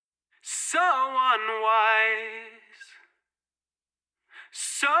So unwise,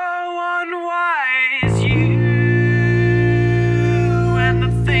 so unwise, you and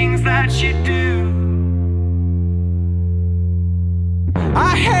the things that you do.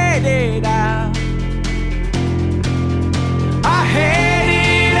 I hate it out, I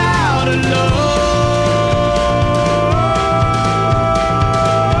hate it out alone.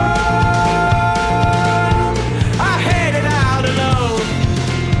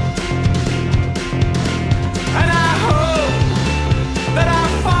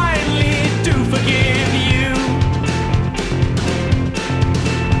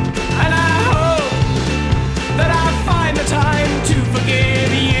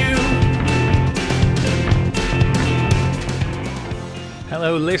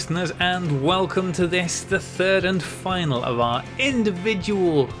 Hello listeners, and welcome to this, the third and final of our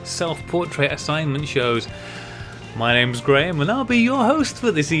individual self-portrait assignment shows. My name's Graham and I'll be your host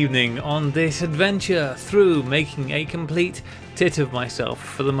for this evening on this adventure through making a complete tit of myself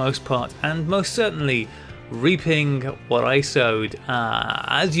for the most part, and most certainly reaping what I sowed.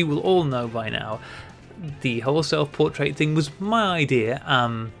 As you will all know by now, the whole self-portrait thing was my idea.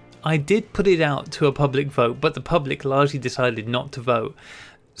 I did put it out to a public vote, but the public largely decided not to vote.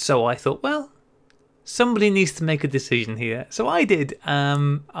 So I thought, well, somebody needs to make a decision here. So I did,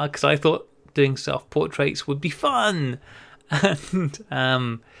 because I thought doing self-portraits would be fun. And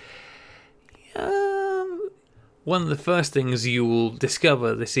one of the first things you will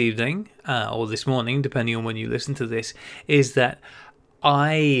discover this evening, or this morning, depending on when you listen to this, is that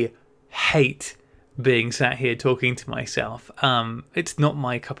I hate being sat here talking to myself. It's not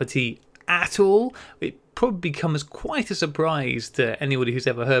my cup of tea at all. It probably comes quite a surprise to anybody who's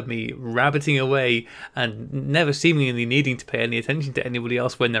ever heard me rabbiting away and never seemingly needing to pay any attention to anybody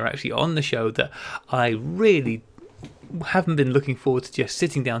else when they're actually on the show, that I really haven't been looking forward to just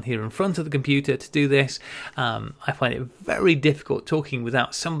sitting down here in front of the computer to do this. I find it very difficult talking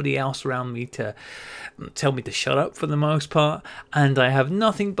without somebody else around me to tell me to shut up for the most part, and I have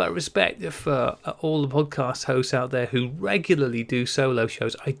nothing but respect for all the podcast hosts out there who regularly do solo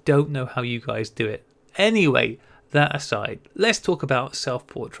shows. I don't know how you guys do it. Anyway, that aside, let's talk about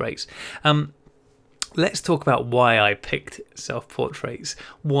self-portraits. Let's talk about why I picked self-portraits.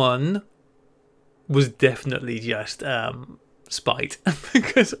 One was definitely just spite,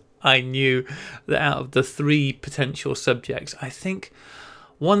 because I knew that out of the three potential subjects, I think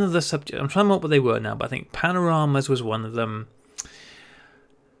one of the subjects, I'm trying to remember what they were now, but I think panoramas was one of them.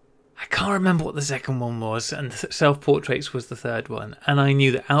 I can't remember what the second one was, and self-portraits was the third one. And I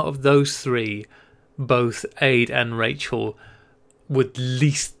knew that out of those three, both Aid and Rachel would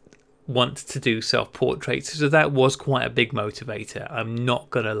least want to do self-portraits, so that was quite a big motivator, I'm not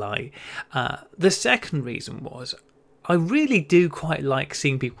gonna lie. The second reason was I really do quite like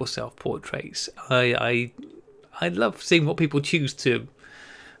seeing people's self-portraits. I love seeing what people choose to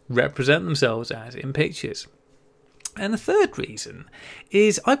represent themselves as in pictures. And the third reason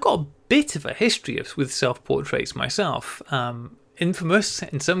is I've got a bit of a history with self-portraits myself, infamous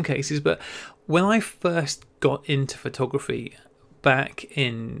in some cases, but when I first got into photography back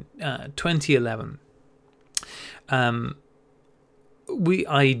in 2011,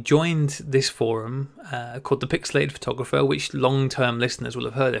 I joined this forum called The Pixelated Photographer, which long-term listeners will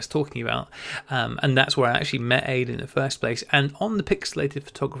have heard us talking about, and that's where I actually met Aid in the first place. And on the Pixelated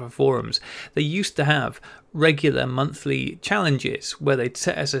Photographer forums, they used to have regular monthly challenges where they'd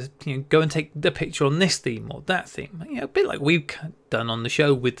set us go and take the picture on this theme or that theme, a bit like we've done on the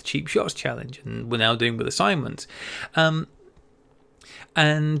show with the Cheap Shots Challenge, and we're now doing with assignments.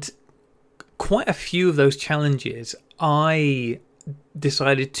 And quite a few of those challenges I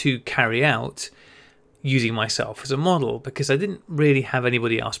decided to carry out using myself as a model, because I didn't really have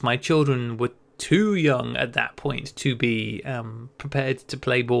anybody else. My children were too young at that point to be prepared to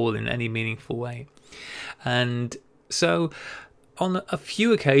play ball in any meaningful way. And so on a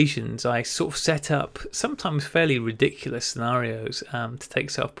few occasions I sort of set up sometimes fairly ridiculous scenarios to take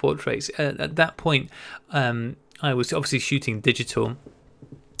self-portraits. At that point I was obviously shooting digital.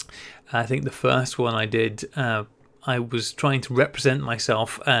 I think the first one I did, I was trying to represent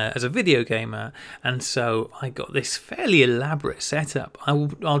myself as a video gamer, and so I got this fairly elaborate setup. I'll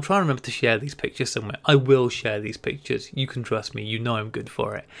try and remember to share these pictures somewhere. I will share these pictures. You can trust me. You know I'm good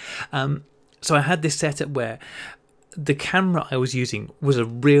for it. So I had this setup where the camera I was using was a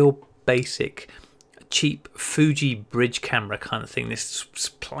real basic, cheap Fuji bridge camera kind of thing. This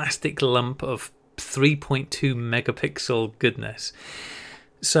plastic lump of 3.2 megapixel goodness.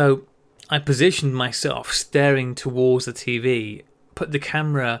 So I positioned myself staring towards the TV, put the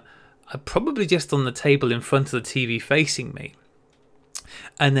camera probably just on the table in front of the TV facing me,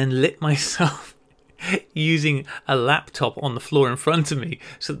 and then lit myself using a laptop on the floor in front of me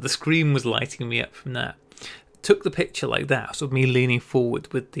so that the screen was lighting me up from that. Took the picture like that, sort of me leaning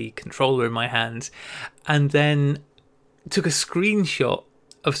forward with the controller in my hands, and then took a screenshot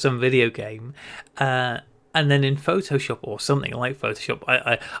of some video game, and then in Photoshop or something like Photoshop,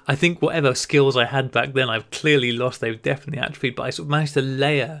 I think whatever skills I had back then I've clearly lost. They've definitely atrophied, but I sort of managed to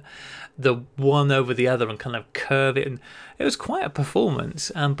layer the one over the other and kind of curve it, and it was quite a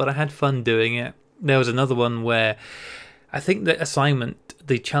performance, but I had fun doing it. There was another one where I think the assignment,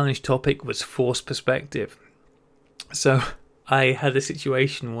 the challenge topic was force perspective. So I had a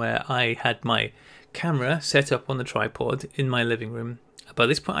situation where I had my camera set up on the tripod in my living room. By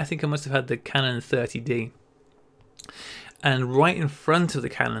this point, I think I must have had the Canon 30D. And right in front of the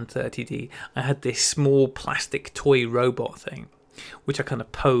Canon 30D, I had this small plastic toy robot thing, which I kind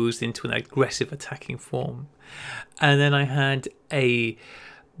of posed into an aggressive attacking form. And then I had a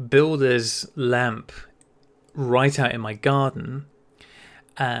builder's lamp right out in my garden.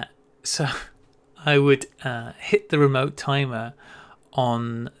 So I would hit the remote timer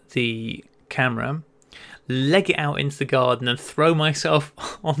on the camera, leg it out into the garden, and throw myself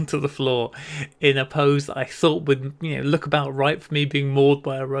onto the floor in a pose that I thought would, look about right for me being mauled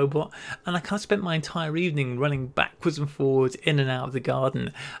by a robot. And I kind of spent my entire evening running backwards and forwards in and out of the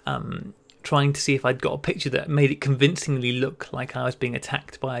garden, trying to see if I'd got a picture that made it convincingly look like I was being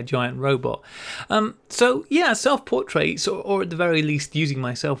attacked by a giant robot. So yeah, self-portraits, or at the very least using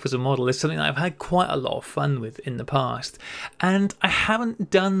myself as a model, is something that I've had quite a lot of fun with in the past. And I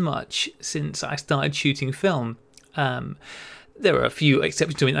haven't done much since I started shooting film. There are a few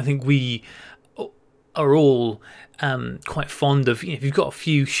exceptions. I mean, I think we are all quite fond of, if you've got a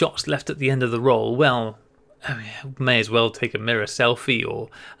few shots left at the end of the roll, well, may as well take a mirror selfie or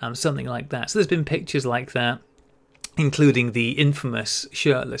something like that. So there's been pictures like that, including the infamous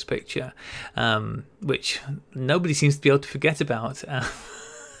shirtless picture, which nobody seems to be able to forget about.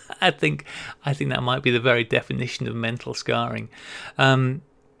 I think that might be the very definition of mental scarring.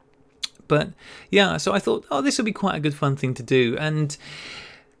 But yeah, so I thought, this would be quite a good fun thing to do, and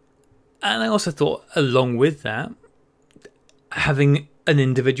I also thought, along with that, having an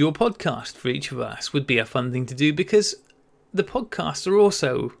individual podcast for each of us would be a fun thing to do, because the podcasts are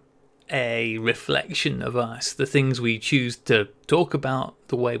also a reflection of us, the things we choose to talk about,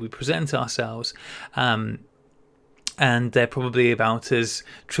 the way we present ourselves, and they're probably about as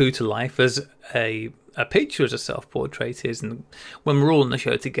true to life as a picture as a self-portrait is. And when we're all on the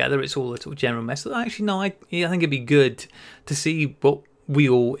show together, it's all a sort of general message. Actually, no, I think it'd be good to see what we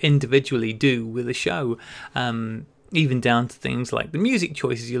all individually do with the show. Even down to things like the music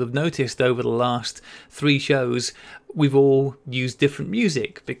choices. You'll have noticed over the last 3 shows, we've all used different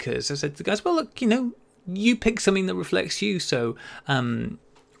music, because I said to the guys, well, look, you pick something that reflects you. So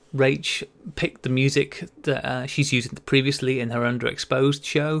Rach picked the music that she's used previously in her Underexposed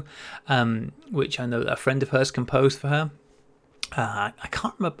show, which I know that a friend of hers composed for her. I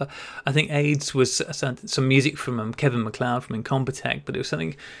can't remember. I think AIDS was some music from Kevin MacLeod from Incompetech, but it was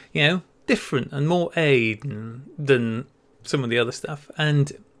something, different and more aid than some of the other stuff.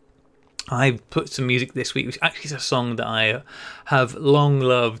 And I put some music this week, which actually is a song that I have long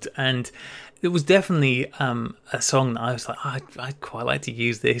loved, and it was definitely a song that I was like, I'd quite like to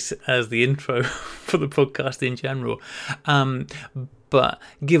use this as the intro for the podcast in general. But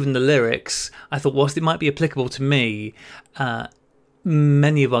given the lyrics, I thought, whilst it might be applicable to me,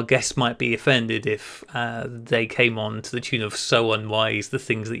 many of our guests might be offended if they came on to the tune of So Unwise, the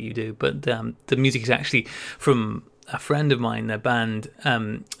things that you do. But the music is actually from a friend of mine, their band,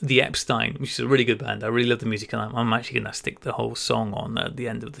 The Epstein, which is a really good band. I really love the music, and I'm actually going to stick the whole song on at the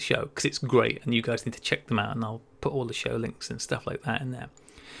end of the show, because it's great, and you guys need to check them out, and I'll put all the show links and stuff like that in there.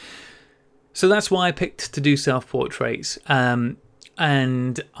 So that's why I picked to do self-portraits, and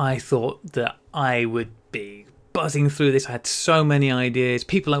I thought that I would be buzzing through this. I had so many ideas,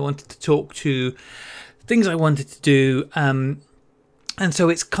 people I wanted to talk to, things I wanted to do, and so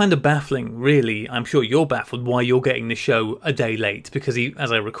it's kind of baffling, really. I'm sure you're baffled why you're getting the show a day late, because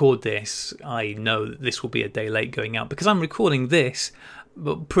as I record this, I know that this will be a day late going out, because I'm recording this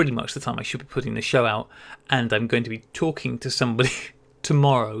but pretty much the time I should be putting the show out, and I'm going to be talking to somebody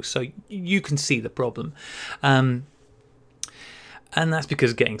tomorrow, so you can see the problem. And that's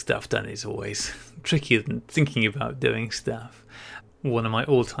because getting stuff done is always trickier than thinking about doing stuff. One of my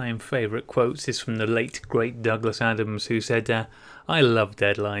all-time favourite quotes is from the late, great Douglas Adams, who said, I love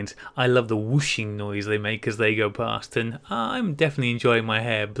deadlines. I love the whooshing noise they make as they go past, and I'm definitely enjoying my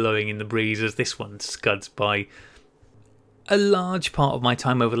hair blowing in the breeze as this one scuds by. A large part of my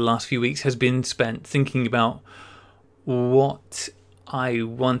time over the last few weeks has been spent thinking about what I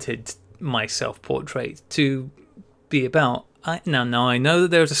wanted my self-portrait to be about. Now I know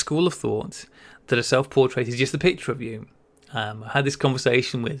that there's a school of thought that a self-portrait is just a picture of you. I had this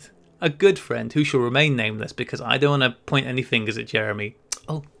conversation with a good friend who shall remain nameless because I don't want to point any fingers at Jeremy.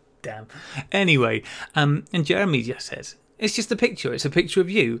 Oh, damn. Anyway, and Jeremy just says, it's just a picture. It's a picture of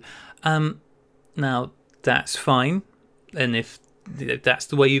you. Now, that's fine. And if that's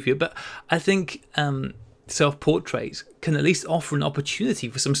the way you view it. But I think self-portraits can at least offer an opportunity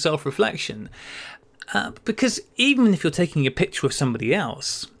for some self-reflection. Because even if you're taking a picture of somebody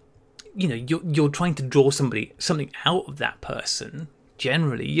else, you're trying to draw something out of that person.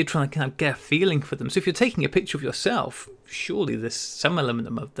 Generally, you're trying to kind of get a feeling for them. So if you're taking a picture of yourself, surely there's some element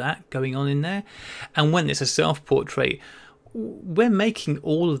of that going on in there. And when it's a self-portrait, we're making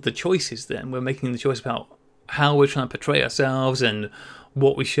all of the choices then. We're making the choice about how we're trying to portray ourselves and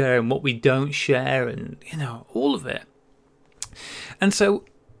what we share and what we don't share and, all of it. And so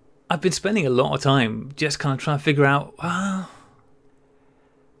I've been spending a lot of time just kind of trying to figure out,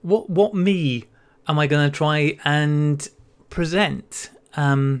 what me am I going to try and present?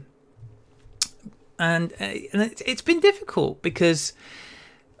 And it's been difficult because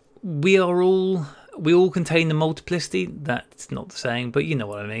we all contain the multiplicity. That's not the saying, but you know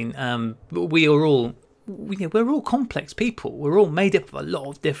what I mean. We're all complex people. We're all made up of a lot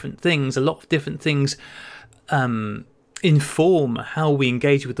of different things. A lot of different things inform how we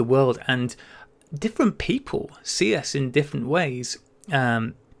engage with the world, and different people see us in different ways.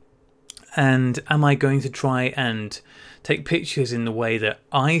 And am I going to try and take pictures in the way that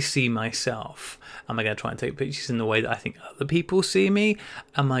I see myself? Am I going to try and take pictures in the way that I think other people see me?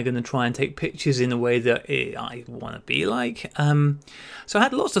 Am I going to try and take pictures in the way that I want to be like? So I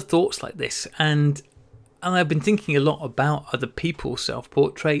had lots of thoughts like this, and I've been thinking a lot about other people's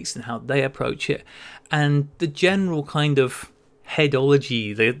self-portraits and how they approach it, and the general kind of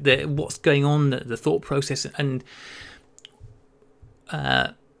headology, the what's going on, the thought process, and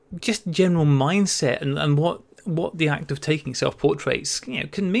just general mindset, and what the act of taking self-portraits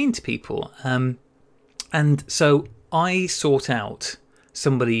can mean to people. And so I sought out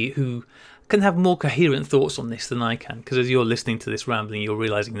somebody who can have more coherent thoughts on this than I can, because as you're listening to this rambling, you're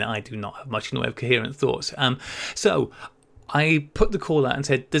realising that I do not have much in the way of coherent thoughts. So I put the call out and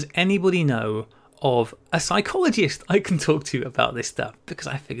said, does anybody know of a psychologist I can talk to about this stuff? Because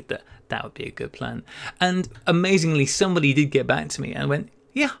I figured that would be a good plan. And amazingly, somebody did get back to me and went,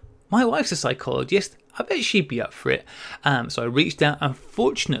 yeah, my wife's a psychologist. I bet she'd be up for it. So I reached out, and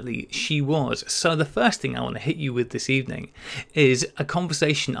fortunately she was. So the first thing I want to hit you with this evening is a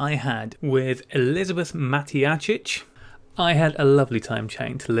conversation I had with Elizabeth Matijacic. I had a lovely time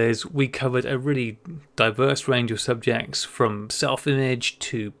chatting to Liz. We covered a really diverse range of subjects, from self-image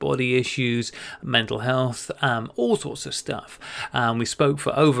to body issues, mental health, all sorts of stuff. We spoke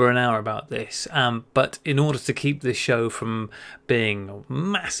for over an hour about this, but in order to keep this show from being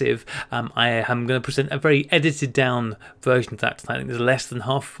massive, I am going to present a very edited down version of that. I think there's less than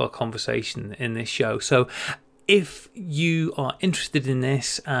half of our conversation in this show. So if you are interested in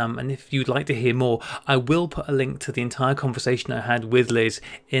this, and if you'd like to hear more, I will put a link to the entire conversation I had with Liz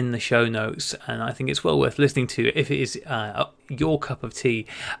in the show notes, and I think it's well worth listening to if it is your cup of tea.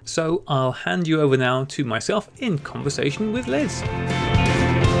 So I'll hand you over now to myself in conversation with Liz.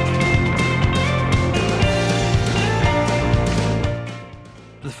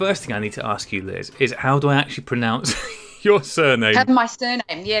 The first thing I need to ask you, Liz, is how do I actually pronounce your surname? My surname,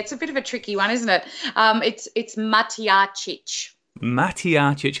 yeah, it's a bit of a tricky one, isn't it? It's Matijacic.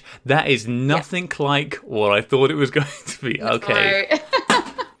 Matijacic. That is nothing like what I thought it was going to be. Okay.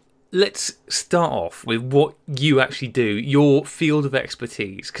 Let's start off with what you actually do, your field of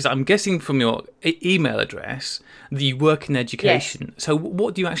expertise, because I'm guessing from your email address that you work in education. Yes. So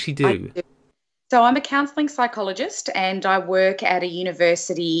what do you actually do? So I'm a counselling psychologist, and I work at a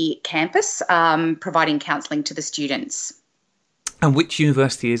university campus providing counselling to the students. And which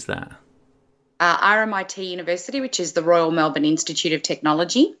university is that? RMIT University, which is the Royal Melbourne Institute of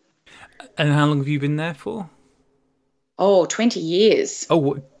Technology. And how long have you been there for? 20 years.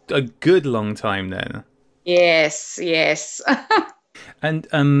 Oh, a good long time then. Yes. And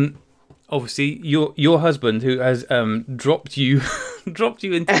obviously, your husband, who has dropped you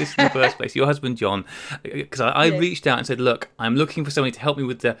into this in the first place, your husband John, because I reached out and said, look, I'm looking for somebody to help me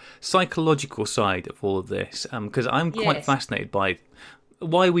with the psychological side of all of this, because I'm quite fascinated by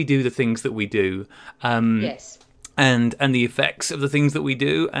why we do the things that we do, and the effects of the things that we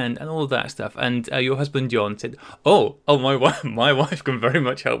do, and all of that stuff. And your husband John said, oh, my wife can very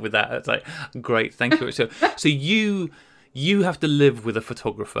much help with that. It's like, great, thank you. So you have to live with a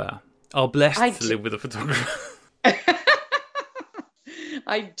photographer. Are blessed to live with a photographer.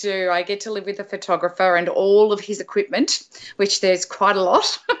 I do. I get to live with a photographer and all of his equipment, which there's quite a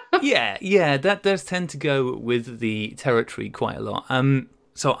lot. Yeah, that does tend to go with the territory quite a lot.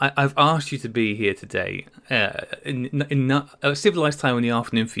 So I've asked you to be here today in a civilized time in the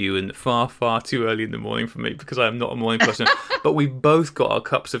afternoon for you, and far, far too early in the morning for me because I'm not a morning person. But we've both got our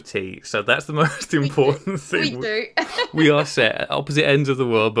cups of tea, so that's the most important thing. We do. We are set at opposite ends of the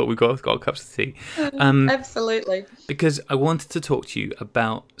world, but we've got our cups of tea. Absolutely. Because I wanted to talk to you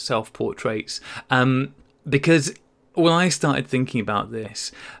about self-portraits. Because when I started thinking about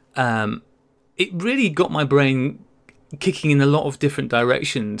this, it really got my brain kicking in a lot of different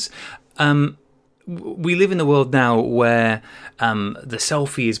directions. We live in a world now where the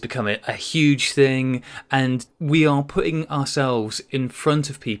selfie has become a huge thing, and we are putting ourselves in front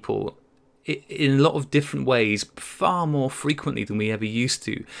of people in a lot of different ways, far more frequently than we ever used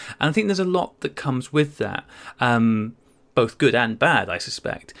to. And I think there's a lot that comes with that, both good and bad, I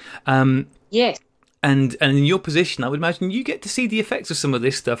suspect. Yes. And in your position, I would imagine you get to see the effects of some of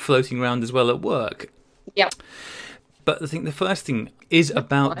this stuff floating around as well at work. Yep. But I think the first thing is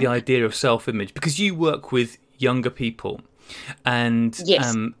about the idea of self-image, because you work with younger people, and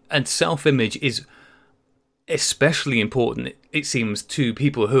Yes. And self-image is especially important, it seems, to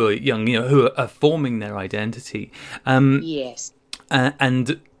people who are young, who are forming their identity. Yes.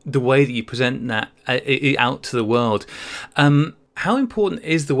 And the way that you present that out to the world. How important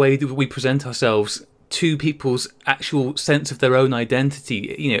is the way that we present ourselves to people's actual sense of their own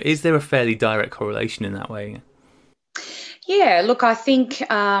identity? Is there a fairly direct correlation in that way? Yeah, look, I think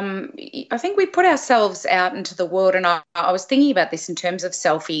we put ourselves out into the world, and I was thinking about this in terms of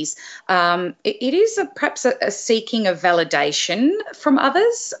selfies. It is perhaps a seeking of validation from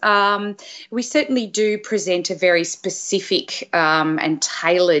others. We certainly do present a very specific and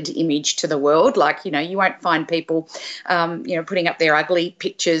tailored image to the world. Like, you won't find people, putting up their ugly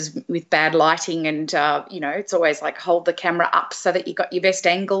pictures with bad lighting, and it's always like hold the camera up so that you got your best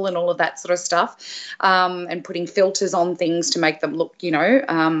angle and all of that sort of stuff, and putting filters on things to make them look,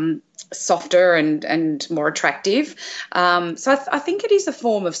 softer and more attractive. So I think it is a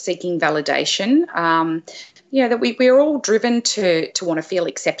form of seeking validation. That we're all driven to want to feel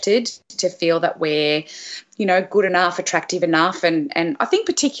accepted, to feel that we're, good enough, attractive enough. And I think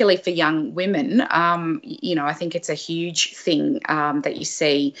particularly for young women, I think it's a huge thing that you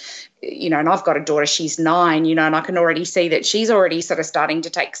see, and I've got a daughter, she's 9, and I can already see that she's already sort of starting to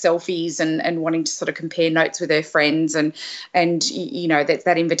take selfies and wanting to sort of compare notes with her friends, and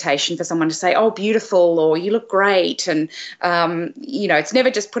that invitation for someone to say, oh, beautiful, or you look great. And, it's never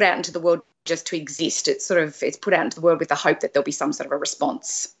just put out into the world just to exist. It's put out into the world with the hope that there'll be some sort of a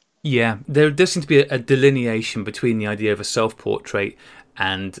response. Yeah, there does seem to be a delineation between the idea of a self-portrait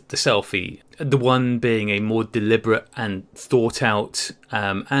and the selfie, the one being a more deliberate and thought out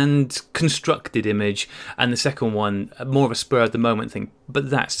and constructed image, and the second one more of a spur of the moment thing. But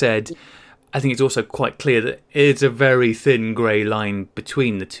that said, I think it's also quite clear that it's a very thin grey line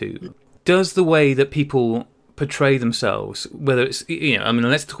between the two. Does the way that people portray themselves, whether it's,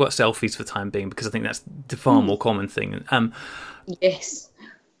 let's talk about selfies for the time being, because I think that's the far more common thing. Yes.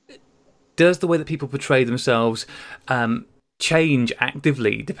 Does the way that people portray themselves change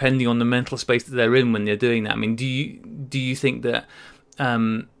actively depending on the mental space that they're in when they're doing that? I mean, do you think that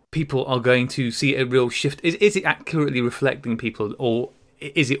people are going to see a real shift? Is it accurately reflecting people, or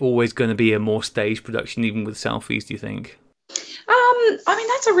is it always going to be a more staged production, even with selfies, do you think?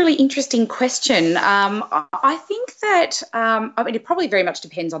 That's a really interesting question. I think that, it probably very much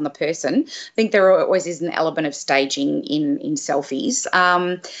depends on the person. I think there always is an element of staging in selfies.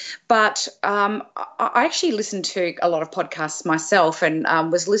 But I actually listened to a lot of podcasts myself, and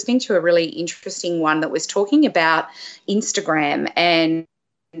was listening to a really interesting one that was talking about Instagram, and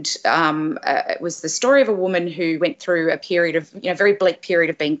it was the story of a woman who went through a period of, very bleak period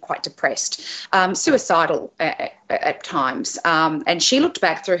of being quite depressed, suicidal at times. And she looked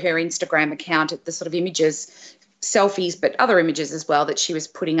back through her Instagram account at the sort of images, selfies, but other images as well that she was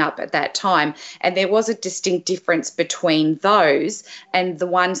putting up at that time. And there was a distinct difference between those and the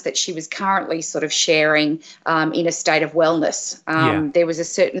ones that she was currently sort of sharing in a state of wellness. There was a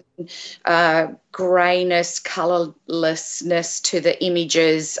certain greyness, colourlessness to the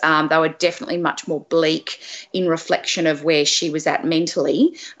images. They were definitely much more bleak in reflection of where she was at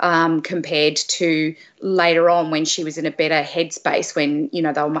mentally, compared to later on when she was in a better headspace, when, they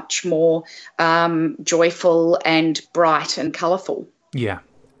were much more joyful and bright and colourful. Yeah.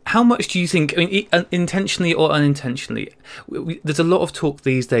 How much do you think, intentionally or unintentionally, there's a lot of talk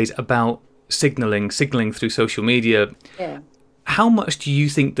these days about signalling through social media. Yeah. How much do you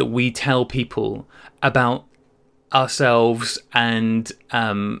think that we tell people about ourselves and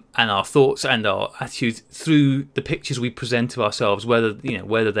our thoughts and our attitudes through the pictures we present of ourselves, whether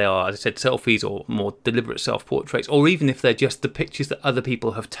they are, as I said, selfies or more deliberate self-portraits, or even if they're just the pictures that other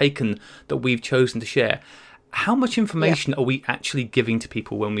people have taken that we've chosen to share. How much information are we actually giving to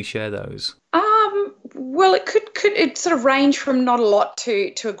people when we share those? Well, it could it sort of range from not a lot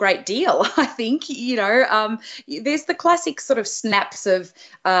to a great deal. I think there's the classic sort of snaps of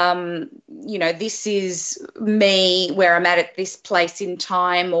this is me where I'm at this place in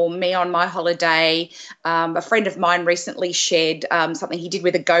time, or me on my holiday. A friend of mine recently shared something he did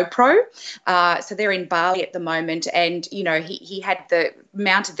with a GoPro. So they're in Bali at the moment, and he had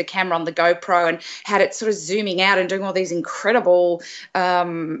mounted the camera on the GoPro and had it sort of zooming out and doing all these incredible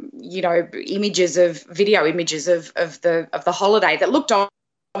video images of the holiday that looked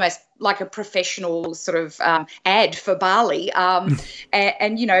almost like a professional sort of ad for Bali.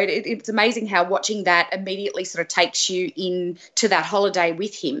 It's amazing how watching that immediately sort of takes you into that holiday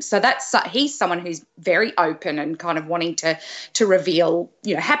with him. So he's someone who's very open and kind of wanting to reveal,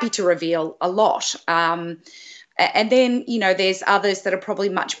 happy to reveal a lot. And then, there's others that are probably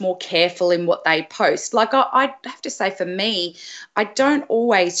much more careful in what they post. Like I have to say, for me, I don't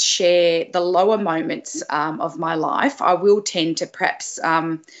always share the lower moments of my life. I will tend to perhaps,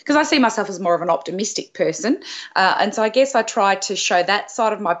 because I see myself as more of an optimistic person. And so I guess I try to show that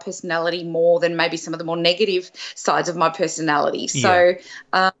side of my personality more than maybe some of the more negative sides of my personality. So,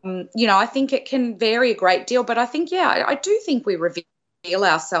 I think it can vary a great deal. But I think, I do think we reveal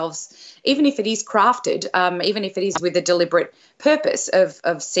ourselves, even if it is crafted, even if it is with a deliberate purpose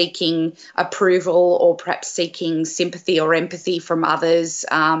of seeking approval, or perhaps seeking sympathy or empathy from others,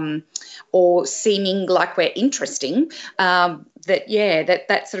 or seeming like we're interesting.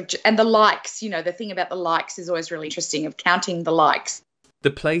 That sort of, and the likes, the thing about the likes is always really interesting, of counting the likes.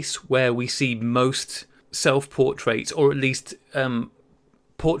 The place where we see most self-portraits, or at least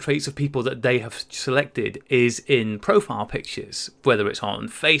portraits of people that they have selected, is in profile pictures, whether it's on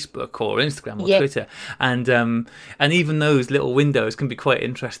Facebook or Instagram or Twitter, and even those little windows can be quite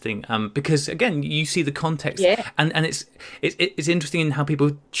interesting, because again you see the context, and it's interesting in how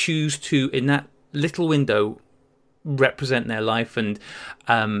people choose to, in that little window, represent their life. And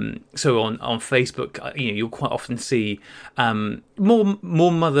so on Facebook, you'll quite often see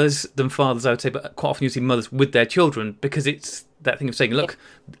more mothers than fathers, I would say, but quite often you see mothers with their children, because it's that thing of saying, look,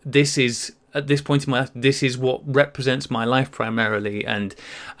 this is, at this point in my life, this is what represents my life primarily, and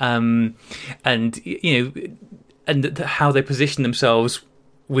how they position themselves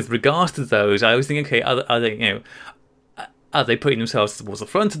with regards to those. I always think, okay, are they, are they putting themselves towards the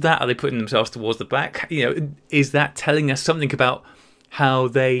front of that? Are they putting themselves towards the back? Is that telling us something about how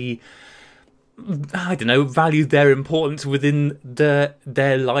they, I don't know, value their importance within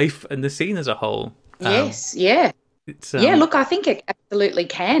their life and the scene as a whole? Yes, look, I think it absolutely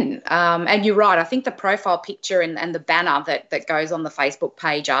can. And you're right. I think the profile picture and the banner that goes on the Facebook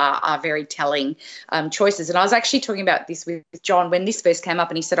page are very telling choices. And I was actually talking about this with John when this first came up,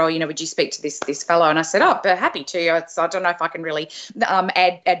 and he said, would you speak to this fellow? And I said, but happy to. I don't know if I can really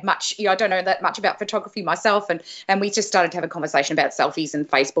add much. I don't know that much about photography myself. And we just started to have a conversation about selfies and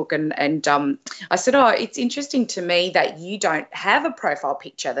Facebook. And I said, it's interesting to me that you don't have a profile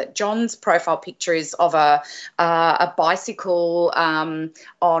picture, that John's profile picture is of a bicycle on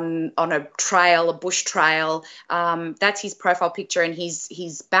a trail, a bush trail. That's his profile picture, and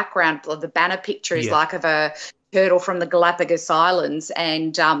his background, the banner picture, is like of a turtle from the Galapagos Islands,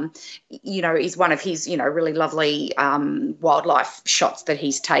 and is one of his really lovely wildlife shots that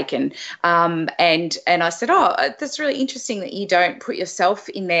he's taken. And I said, that's really interesting that you don't put yourself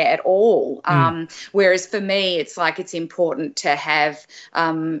in there at all. Whereas for me, it's like it's important to have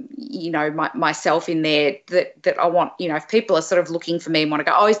myself in there, that I want, if people are sort of looking for me and want to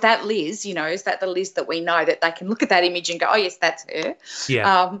go, is that Liz? Is that the Liz that we know, that they can look at that image and go, yes, that's her.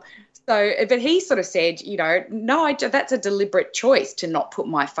 So, but he sort of said, no, that's a deliberate choice to not put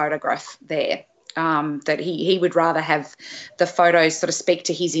my photograph there. That he would rather have the photos sort of speak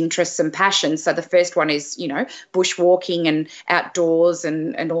to his interests and passions. So the first one is, bushwalking and outdoors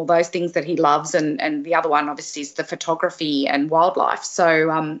and all those things that he loves. And the other one, obviously, is the photography and wildlife. So,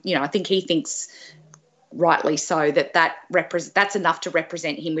 I think he thinks, rightly so, that's enough to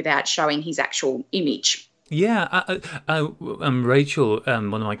represent him without showing his actual image. Yeah, Rachel,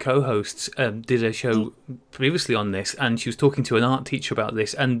 one of my co-hosts, did a show previously on this, and she was talking to an art teacher about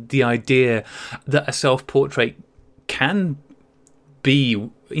this, and the idea that a self-portrait can be,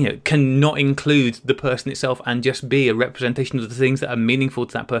 can not include the person itself and just be a representation of the things that are meaningful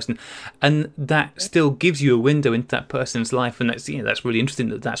to that person, and that still gives you a window into that person's life. And that's really interesting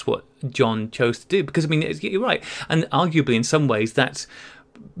that that's what John chose to do, because you're right, and arguably in some ways that's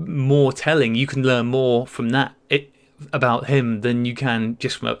more telling. You can learn more from that about him than you can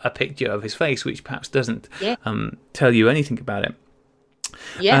just from a picture of his face, which perhaps doesn't tell you anything about it.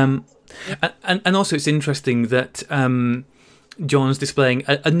 And also it's interesting that John's displaying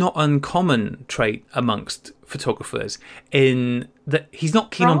a not uncommon trait amongst photographers, in that he's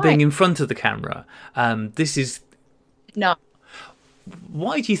not keen on being in front of the camera. This is no.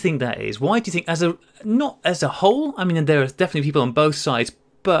 Why do you think that is? Why do you think, not as a whole? I mean, there are definitely people on both sides,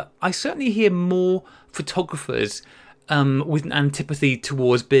 but I certainly hear more photographers with an antipathy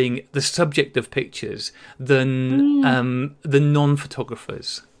towards being the subject of pictures than the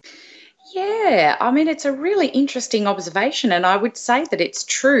non-photographers. Yeah, I mean, it's a really interesting observation, and I would say that it's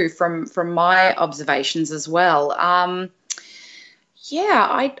true from my observations as well. I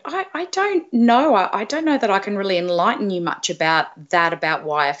don't know. I don't know that I can really enlighten you much about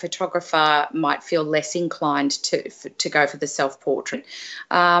why a photographer might feel less inclined to go for the self-portrait.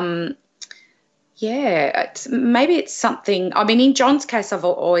 Maybe it's something. I mean, in John's case, I've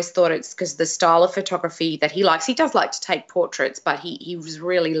always thought it's because the style of photography that he likes. He does like to take portraits, but he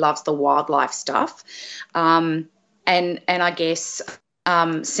really loves the wildlife stuff, and I guess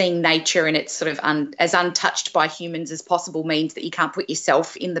seeing nature in its sort of as untouched by humans as possible means that you can't put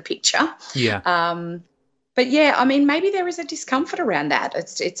yourself in the picture. Yeah. But yeah, I mean, maybe there is a discomfort around that.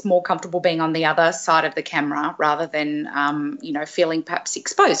 It's more comfortable being on the other side of the camera rather than, feeling perhaps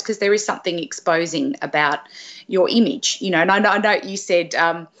exposed, because there is something exposing about your image, And I know you said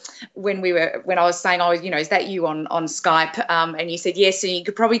when I was saying, is that you on Skype? And you said yes, and you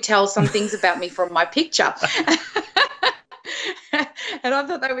could probably tell some things about me from my picture. And I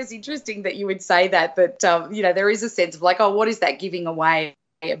thought that was interesting that you would say that. But there is a sense of like, oh, what is that giving away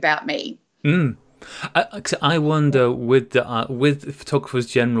about me? I wonder with photographers'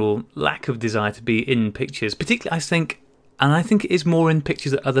 general lack of desire to be in pictures, particularly I think it is more in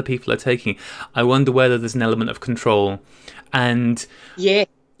pictures that other people are taking. I wonder whether there's an element of control, and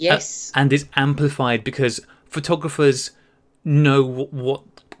and it's amplified because photographers know what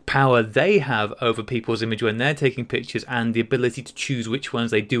power they have over people's image when they're taking pictures, and the ability to choose which ones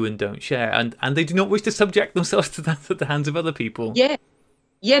they do and don't share, and they do not wish to subject themselves to that at the hands of other people.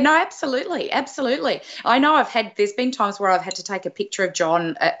 Yeah, no, absolutely. I know there's been times where I've had to take a picture of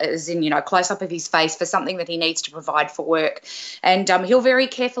John, as in, close up of his face for something that he needs to provide for work. And he'll very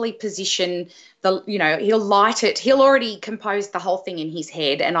carefully position he'll light it. He'll already compose the whole thing in his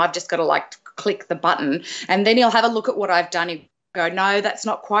head, and I've just got to click the button, and then he'll have a look at what I've done. He'll go, no, that's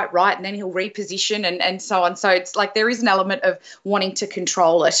not quite right. And then he'll reposition and so on. So it's like there is an element of wanting to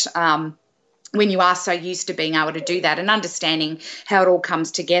control it, when you are so used to being able to do that and understanding how it all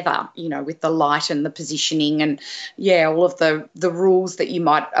comes together, with the light and the positioning and, all of the rules that you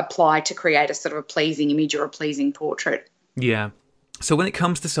might apply to create a sort of a pleasing image or a pleasing portrait. Yeah. So when it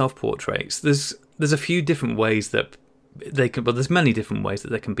comes to self-portraits, there's a few different ways that there's many different ways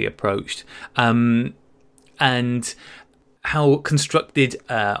that they can be approached. And how constructed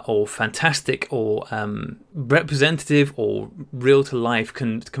or fantastic or representative or real to life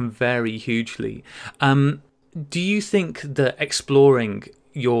can vary hugely. Do you think that exploring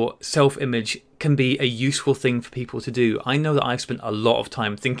your self-image can be a useful thing for people to do? I know that I've spent a lot of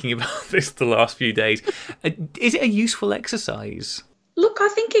time thinking about this the last few days. Is it a useful exercise? Look, I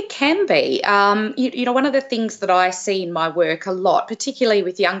think it can be. One of the things that I see in my work a lot, particularly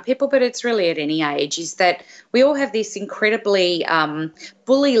with young people, but it's really at any age, is that we all have this incredibly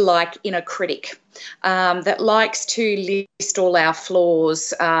bully-like inner critic that likes to list all our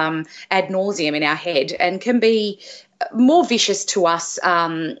flaws ad nauseum in our head and can be more vicious to us,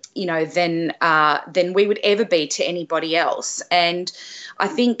 than we would ever be to anybody else. And I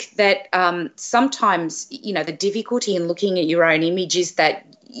think that sometimes, the difficulty in looking at your own image is that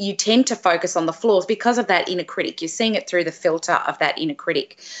you tend to focus on the flaws because of that inner critic. You're seeing it through the filter of that inner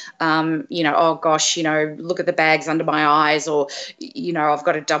critic. Oh gosh, look at the bags under my eyes, or, I've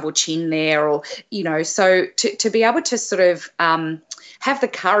got a double chin there, or, so to be able to sort of have the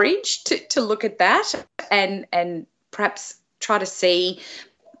courage to look at that and perhaps try to see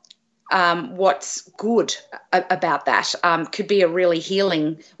what's good about that could be a really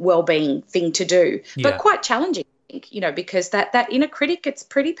healing, well-being thing to do, but quite challenging, because that inner critic, it's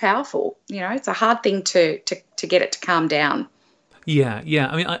pretty powerful. It's a hard thing to get it to calm down. Yeah.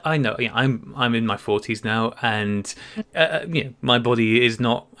 I mean, I know. I'm in my 40s now, and my body is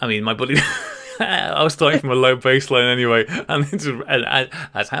not. I mean, my body. I was starting from a low baseline anyway, and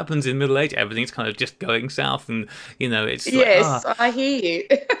as happens in middle age, everything's kind of just going south, and it's like Yes, I hear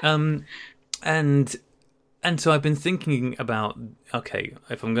you. and so I've been thinking about, okay,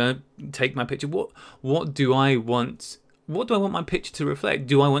 if I'm going to take my picture, what do I want? What do I want my picture to reflect?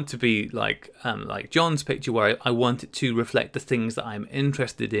 Do I want to be like John's picture, where I want it to reflect the things that I'm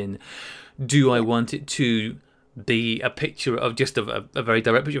interested in? Do I want it to be a picture of just a very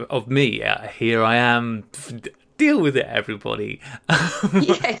direct picture of me? Here I am. Deal with it, everybody.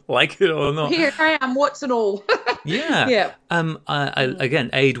 Yes. Like it or not. Here I am, what's and all. Yeah. Yeah.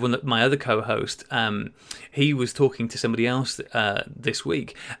 Again, Aid, my other co-host, he was talking to somebody else this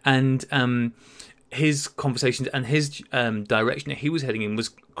week, and his conversations and his direction that he was heading in was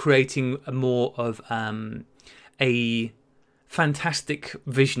creating a more of a fantastic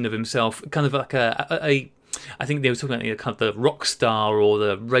vision of himself, kind of like a I think they were talking about kind of the rock star or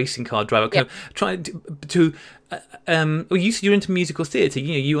the racing car driver, kind of trying to well, you said you're into musical theatre.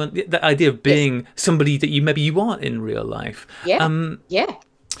 You want that idea of being somebody that you aren't in real life. Yeah. Yeah.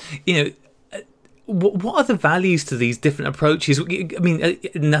 What are the values to these different approaches? I mean,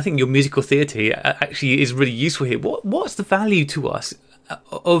 nothing. Your musical theatre actually is really useful here. What's the value to us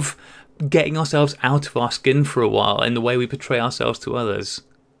of getting ourselves out of our skin for a while in the way we portray ourselves to others?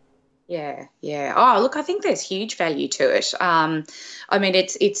 Yeah, yeah. Oh, look, I think there's huge value to it. I mean,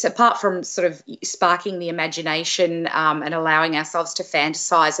 it's apart from sort of sparking the imagination and allowing ourselves to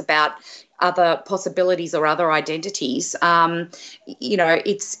fantasize about other possibilities or other identities. It's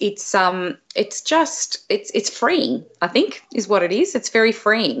freeing, I think, is what it is. It's very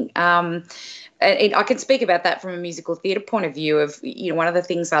freeing. I can speak about that from a musical theatre point of view of, one of the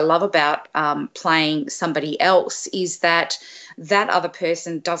things I love about playing somebody else is that other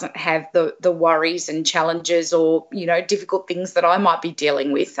person doesn't have the worries and challenges or, difficult things that I might be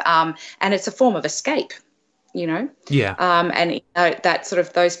dealing with. And it's a form of escape. Yeah. And that sort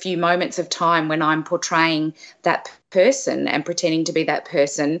of those few moments of time when I'm portraying that person and pretending to be that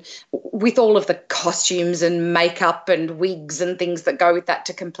person with all of the costumes and makeup and wigs and things that go with that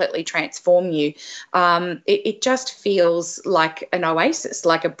to completely transform you, it just feels like an oasis,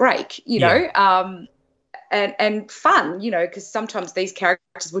 like a break, and fun, because sometimes these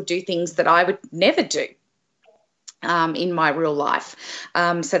characters would do things that I would never do in my real life.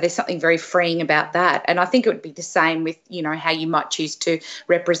 So there's something very freeing about that. And I think it would be the same with, how you might choose to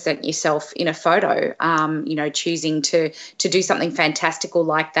represent yourself in a photo. Choosing to do something fantastical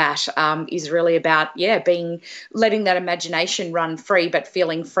like that is really about, letting that imagination run free, but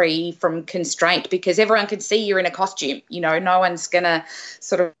feeling free from constraint, because everyone can see you're in a costume. No one's going to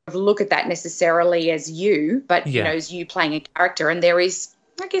sort of look at that necessarily as you, but, as you playing a character. And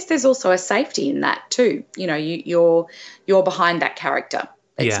I guess there's also a safety in that too. You're behind that character.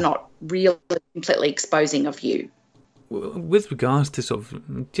 It's not really completely exposing of you. With regards to sort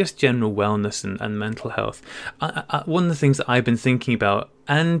of just general wellness and mental health, one of the things that I've been thinking about,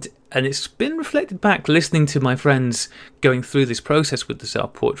 and it's been reflected back listening to my friends going through this process with the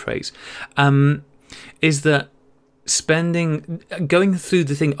self-portraits, is that going through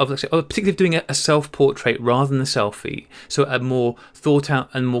the thing of, particularly doing a self-portrait rather than a selfie, so a more thought out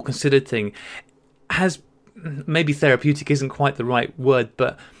and more considered thing, has, maybe therapeutic isn't quite the right word,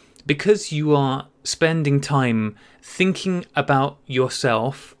 but because you are spending time thinking about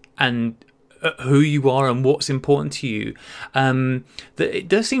yourself and who you are and what's important to you, that it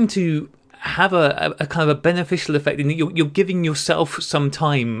does seem to have a kind of a beneficial effect in that you're giving yourself some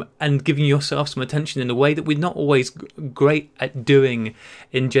time and giving yourself some attention in a way that we're not always great at doing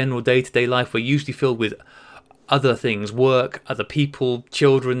in general day-to-day life. We're usually filled with other things, work, other people,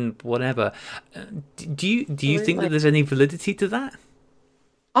 children, whatever. Do you think that there's any validity to that?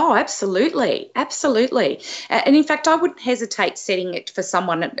 Oh, absolutely. Absolutely. And in fact, I wouldn't hesitate setting it for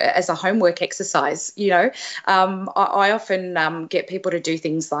someone as a homework exercise. I often get people to do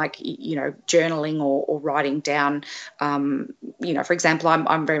things like, journaling or writing down, for example,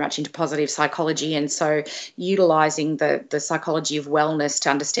 I'm very much into positive psychology. And so utilising the psychology of wellness to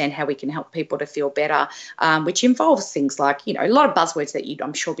understand how we can help people to feel better, which involves things like, a lot of buzzwords that you'd,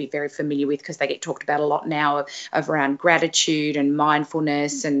 I'm sure, be very familiar with because they get talked about a lot now of around gratitude and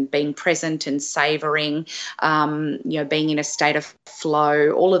mindfulness and being present and savouring, being in a state of flow,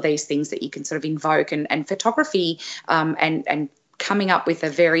 all of these things that you can sort of invoke, and photography and coming up with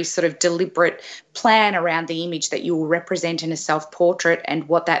a very sort of deliberate plan around the image that you will represent in a self-portrait and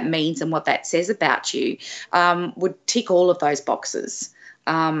what that means and what that says about you would tick all of those boxes.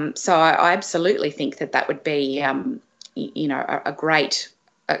 So I absolutely think that would be, a great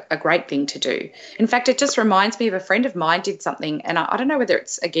a great thing to do. In fact, it just reminds me of a friend of mine did something, and I don't know whether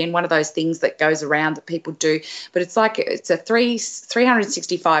it's, again, one of those things that goes around that people do, but it's like it's a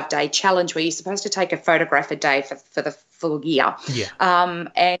 365-day challenge where you're supposed to take a photograph a day for the full year. Yeah.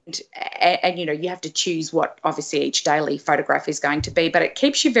 And you know, you have to choose what obviously each daily photograph is going to be, but it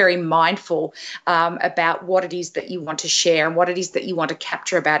keeps you very mindful about what it is that you want to share and what it is that you want to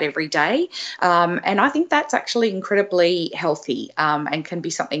capture about every day. And I think that's actually incredibly healthy and can be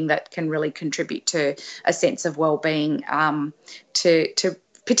something that can really contribute to a sense of well-being, to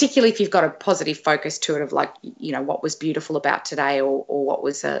particularly if you've got a positive focus to it of like, you know, what was beautiful about today, or what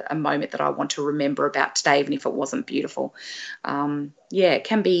was a moment that I want to remember about today, even if it wasn't beautiful. It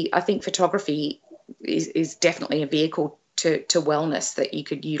can be, I think photography is definitely a vehicle to wellness that you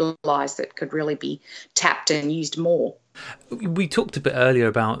could utilise, that could really be tapped and used more. We talked a bit earlier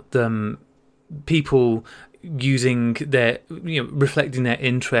about people using their, you know, reflecting their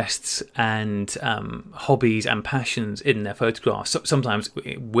interests and hobbies and passions in their photographs. Sometimes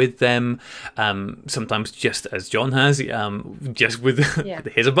with them, sometimes just as John has, just with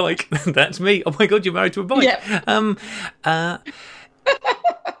here's a bike. That's me. Oh my God, you're married to a bike. Yeah. Yes.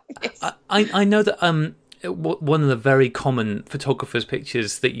 I know that one of the very common photographer's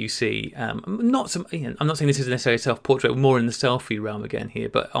pictures that you see, I'm not saying this is necessarily self-portrait, more in the selfie realm again here,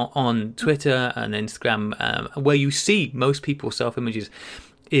 but on Twitter and Instagram, where you see most people's self-images,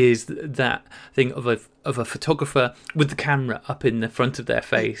 is that thing of a photographer with the camera up in the front of their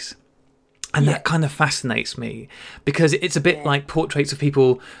face. And that kind of fascinates me, because it's a bit like portraits of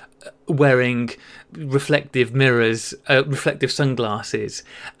people wearing reflective mirrors, reflective sunglasses.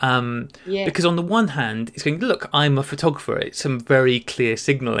 Because on the one hand, it's going, look, I'm a photographer. It's some very clear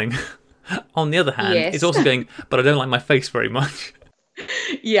signalling. On the other hand, it's also going, but I don't like my face very much.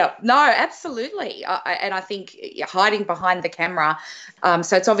 Yeah, no, absolutely. And I think hiding behind the camera,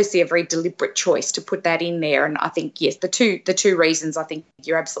 so it's obviously a very deliberate choice to put that in there. And I think, yes, the two reasons I think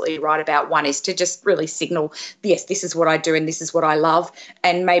you're absolutely right about. One is to just really signal, yes, this is what I do and this is what I love,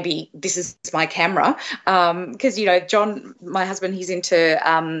 and maybe this is my camera. Because, you know, John, my husband, he's into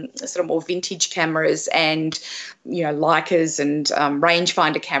sort of more vintage cameras and, you know, Leicas and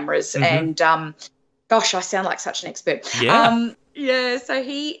rangefinder cameras. Mm-hmm. And gosh, I sound like such an expert. Yeah. So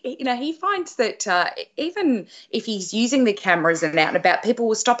he finds that even if he's using the cameras and out and about, people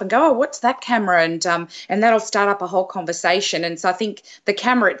will stop and go, "Oh, what's that camera?" And that'll start up a whole conversation. And so I think the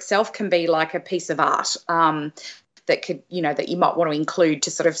camera itself can be like a piece of art that could, you know, that you might want to include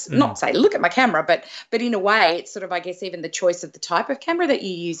to sort of not say, "Look at my camera," but in a way, it's sort of, I guess, even the choice of the type of camera that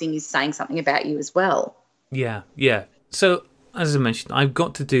you're using is saying something about you as well. Yeah. So as I mentioned, I've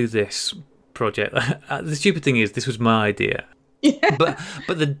got to do this project. The stupid thing is, this was my idea. Yeah.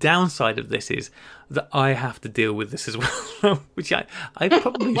 But the downside of this is that I have to deal with this as well, which I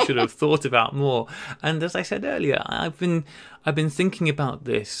probably should have thought about more. And as I said earlier, I've been thinking about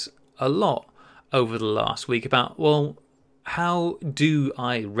this a lot over the last week about, well, how do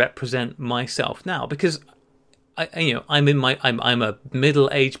I represent myself now? Because I'm a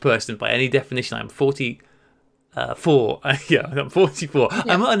middle-aged person by any definition. I'm 44. I'm 44. Yeah.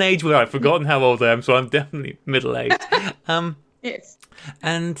 I'm at an age where I've forgotten how old I am, so I'm definitely middle-aged. Yes.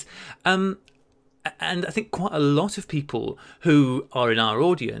 And I think quite a lot of people who are in our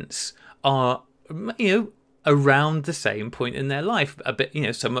audience are, you know, around the same point in their life. A bit, you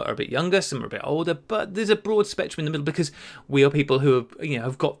know, some are a bit younger, some are a bit older, but there's a broad spectrum in the middle, because we are people who have, you know,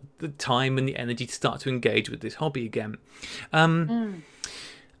 have got the time and the energy to start to engage with this hobby again.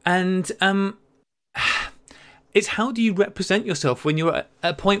 It's how do you represent yourself when you're at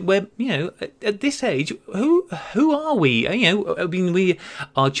a point where, you know, at this age, who are we? You know, I mean,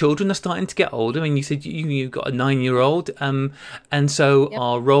 our children are starting to get older. I mean, you said you've got a 9-year-old, and so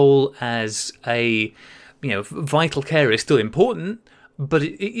our role as a, you know, vital care is still important, but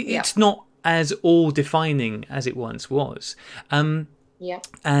it's not as all defining as it once was. And you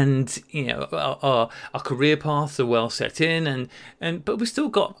know, our career paths are well set in, but we've still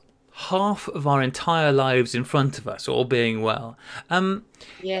got half of our entire lives in front of us, all being well. How,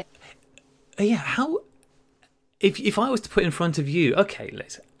 if I was to put in front of you, okay,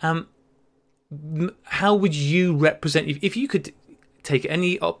 Liz, how would you represent, if you could take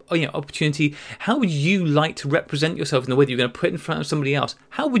any opportunity, how would you like to represent yourself in the way that you're going to put it in front of somebody else?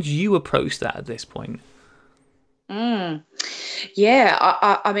 How would you approach that at this point? Yeah,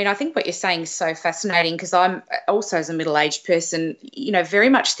 I mean, I think what you're saying is so fascinating, because I'm also, as a middle-aged person, you know, very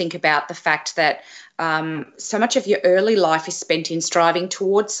much think about the fact that so much of your early life is spent in striving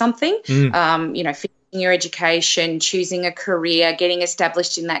towards something, you know, your education, choosing a career, getting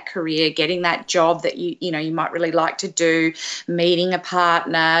established in that career, getting that job that you might really like to do, meeting a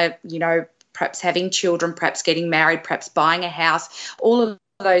partner, perhaps having children, perhaps getting married, perhaps buying a house, all of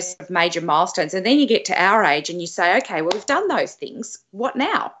those major milestones. And then you get to our age and you say, okay, well, we've done those things. What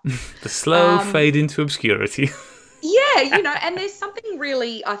now? The slow fade into obscurity. Yeah, and there's something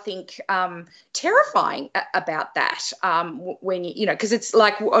really, I think, terrifying about that when because it's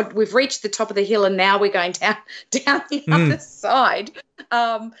like we've reached the top of the hill and now we're going down the other side,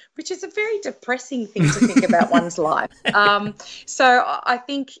 which is a very depressing thing to think about one's life. So I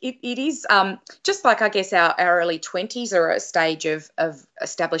think it is just like, I guess, our early 20s are a stage of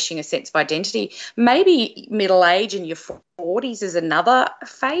establishing a sense of identity. Maybe middle age and your 40s is another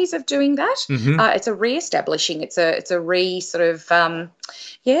phase of doing that. It's a re-establishing. It's a sort of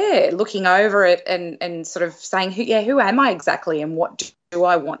looking over it and sort of saying who am I exactly, and what do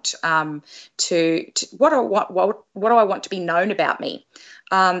I want what do I want to be known about me.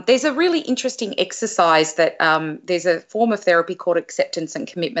 There's a really interesting exercise that there's a form of therapy called acceptance and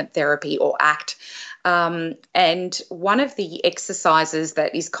commitment therapy, or ACT. And one of the exercises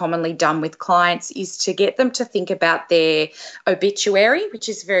that is commonly done with clients is to get them to think about their obituary, which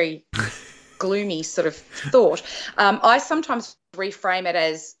is very gloomy sort of thought. I sometimes reframe it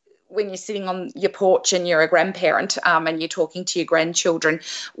as when you're sitting on your porch and you're a grandparent and you're talking to your grandchildren,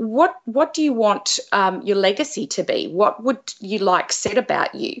 what do you want your legacy to be? What would you like said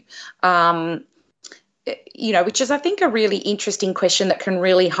about you? Which is, I think, a really interesting question that can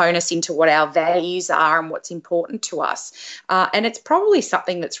really hone us into what our values are and what's important to us. And it's probably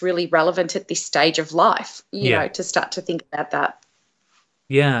something that's really relevant at this stage of life, to start to think about that.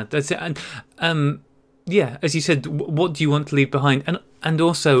 Yeah, that's it. And as you said, what do you want to leave behind? And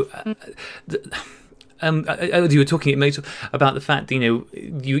also, you were talking about the fact that,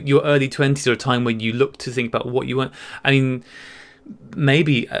 your early 20s are a time when you look to think about what you want. I mean,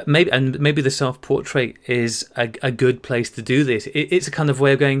 maybe the self-portrait is a good place to do this. It's a kind of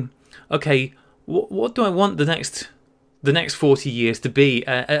way of going, okay, what do I want the next 40 years to be?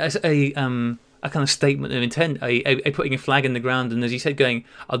 A kind of statement of intent, a putting a flag in the ground, and as you said, going,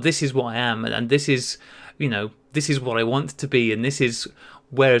 oh, this is what I am, and this is, this is what I want to be, and this is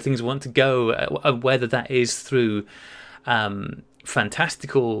where things want to go, whether that is through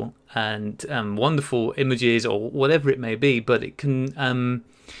fantastical and wonderful images or whatever it may be, but it can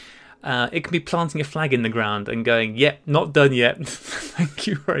be planting a flag in the ground and going, not done yet. Thank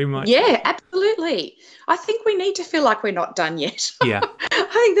you very much. Yeah, absolutely. I think we need to feel like we're not done yet. Yeah.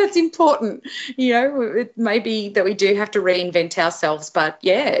 I think that's important. It may be that we do have to reinvent ourselves, but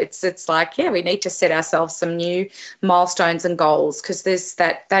it's like, we need to set ourselves some new milestones and goals, because there's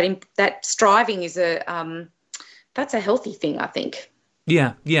that striving is that's a healthy thing, I think.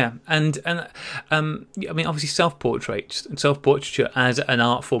 Yeah, and I mean, obviously, self-portraiture as an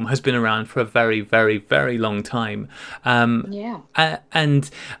art form has been around for a very, very, very long time. And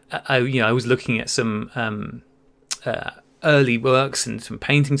I was looking at some early works and some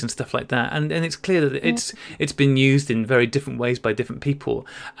paintings and stuff like that, and it's clear that it's been used in very different ways by different people.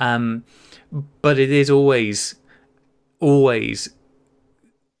 But it is always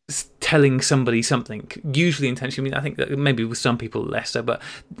telling somebody something, usually intentionally. I mean, I think that maybe with some people less so, but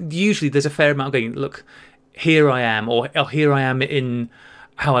usually there's a fair amount of going, look, here I am, or here I am in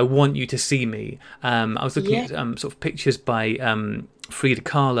how I want you to see me. I was looking at sort of pictures by Frida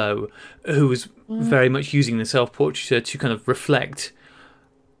Kahlo, who was very much using the self-portraiture to kind of reflect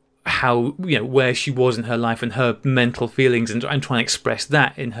how, where she was in her life and her mental feelings, and trying to express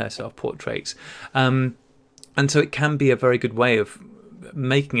that in her self-portraits. And so it can be a very good way of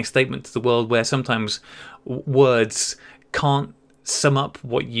making a statement to the world where sometimes words can't sum up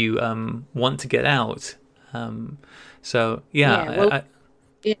what you want to get out.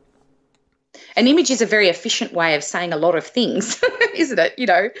 An image is a very efficient way of saying a lot of things, isn't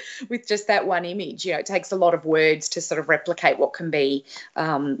it? With just that one image, it takes a lot of words to sort of replicate what can be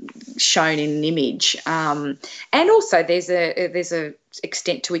shown in an image. And also there's a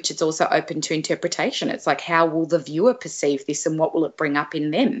extent to which it's also open to interpretation. It's like, how will the viewer perceive this, and what will it bring up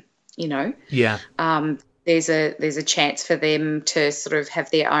in them? Yeah. There's a chance for them to sort of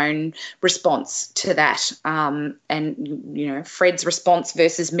have their own response to that. And Fred's response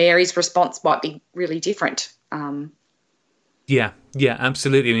versus Mary's response might be really different. Yeah,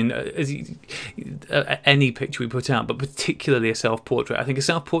 absolutely. I mean, any picture we put out, but particularly a self-portrait. I think a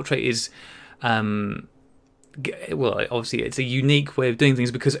self-portrait is, obviously it's a unique way of doing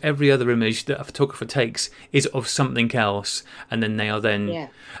things, because every other image that a photographer takes is of something else, and then they are then,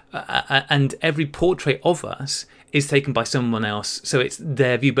 and every portrait of us is taken by someone else, so it's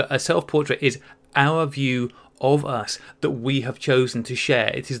their view. But a self-portrait is our view of us that we have chosen to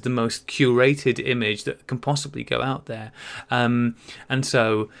share. It is the most curated image that can possibly go out there. And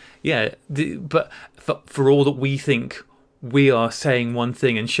so, yeah, but for all that we think we are saying one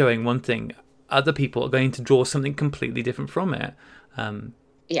thing and showing one thing, other people are going to draw something completely different from it.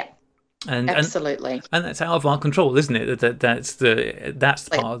 Yeah. And absolutely. And that's out of our control, isn't it? That's the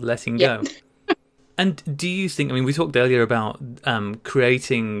part of letting go. And do you think, I mean, we talked earlier about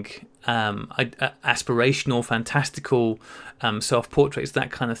creating aspirational, fantastical self-portraits, that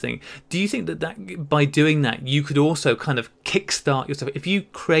kind of thing. Do you think that by doing that, you could also kind of kickstart yourself? If you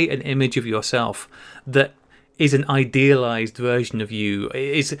create an image of yourself that is an idealized version of you,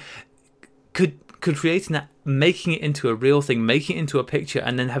 could creating that, making it into a real thing, making it into a picture,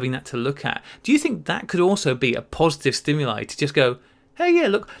 and then having that to look at, do you think that could also be a positive stimuli to just go, hey, yeah,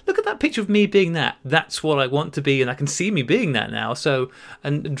 look at that picture of me being that. That's what I want to be, and I can see me being that now. So,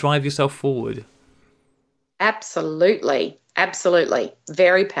 and drive yourself forward. Absolutely.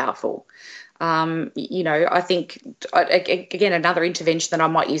 Very powerful. I think, again, another intervention that I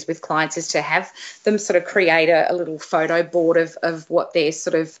might use with clients is to have them sort of create a little photo board of what they're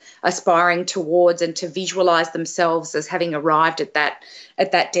sort of aspiring towards, and to visualize themselves as having arrived at that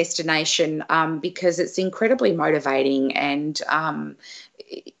destination, because it's incredibly motivating, and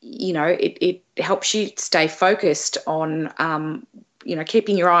it helps you stay focused on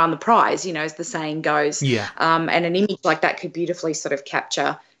keeping your eye on the prize, as the saying goes. Yeah. And an image like that could beautifully sort of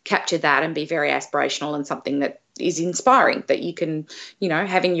capture that and be very aspirational, and something that is inspiring, that you can,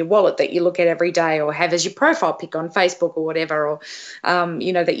 have in your wallet, that you look at every day, or have as your profile pic on Facebook or whatever, or,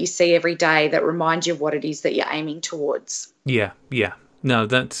 that you see every day, that reminds you of what it is that you're aiming towards. Yeah. No,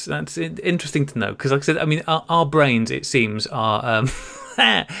 that's interesting to know, because like I said, I mean, our brains, it seems, are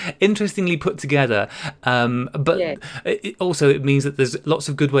interestingly put together, but it means that there's lots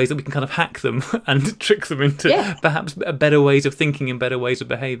of good ways that we can kind of hack them and trick them into perhaps better ways of thinking and better ways of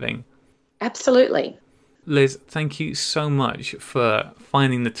behaving. Absolutely. Liz, thank you so much for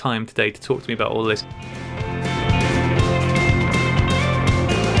finding the time today to talk to me about all this.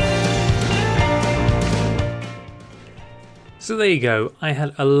 So there you go. I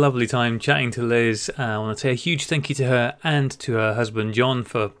had a lovely time chatting to Liz. I want to say a huge thank you to her and to her husband John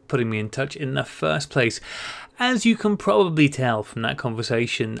for putting me in touch in the first place. As you can probably tell from that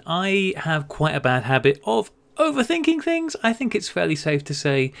conversation, I have quite a bad habit of overthinking things, I think it's fairly safe to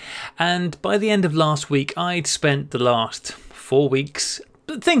say. And by the end of last week, I'd spent the last 4 weeks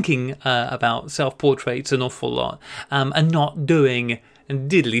thinking about self-portraits an awful lot, and not doing and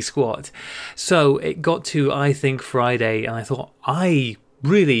diddly squat. So it got to, I think, Friday, and I thought, I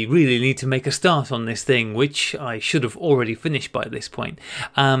really need to make a start on this thing, which I should have already finished by this point.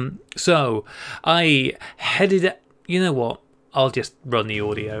 So I headed, you know what, I'll just run the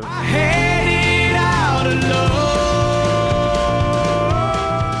audio. I headed out alone.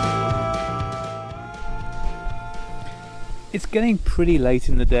 It's getting pretty late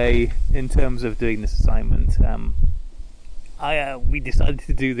in the day in terms of doing this assignment. We decided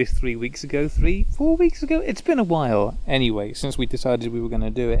to do this 4 weeks ago. It's been a while anyway since we decided we were going to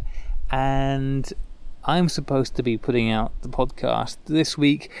do it, and I'm supposed to be putting out the podcast this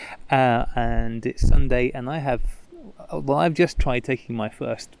week, and it's Sunday, and I've just tried taking my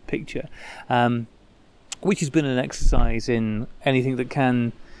first picture, which has been an exercise in anything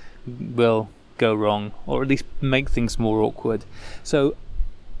that will go wrong, or at least make things more awkward. So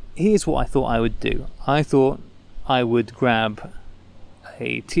here's what I thought I would do. I thought I would grab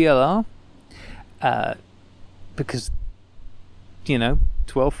a TLR, because 12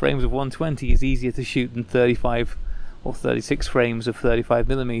 frames of 120 is easier to shoot than 35 or 36 frames of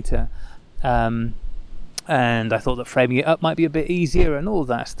 35mm, and I thought that framing it up might be a bit easier and all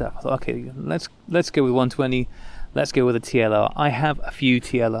that stuff. I thought, okay, let's go with 120, let's go with a TLR. I have a few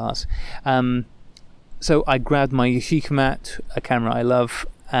TLRs, so I grabbed my Yashica Mat, a camera I love.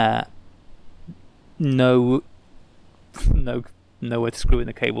 Nowhere to screw in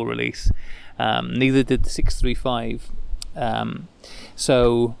the cable release. Neither did the 635.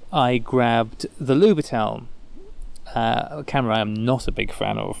 So I grabbed the Lubitel, a camera I am not a big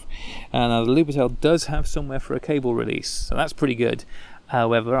fan of. Now the Lubitel does have somewhere for a cable release, so that's pretty good.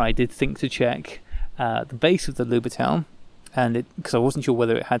 However, I did think to check the base of the Lubitel, and because I wasn't sure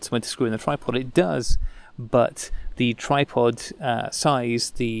whether it had somewhere to screw in the tripod. It does, but the tripod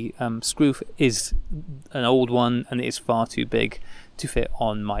size, the screw is an old one, and it is far too big to fit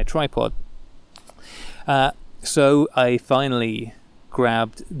on my tripod. So I finally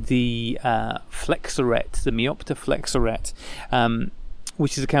grabbed the Flexoret, the Meopta Flexoret,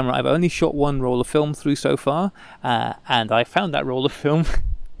 which is a camera I've only shot one roll of film through so far, and I found that roll of film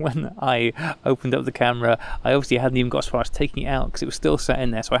when I opened up the camera, I obviously hadn't even got as far as taking it out because it was still sat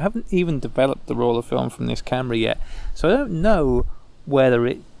in there. So I haven't even developed the roll of film from this camera yet. So I don't know whether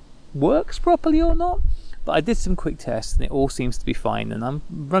it works properly or not. But I did some quick tests and it all seems to be fine. And I'm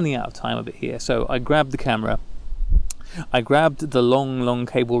running out of time a bit here. So I grabbed the camera. I grabbed the long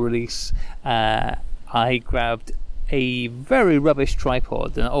cable release. I grabbed a very rubbish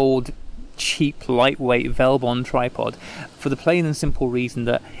tripod, an old cheap lightweight Velbon tripod, for the plain and simple reason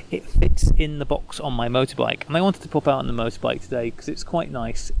that it fits in the box on my motorbike, and I wanted to pop out on the motorbike today because it's quite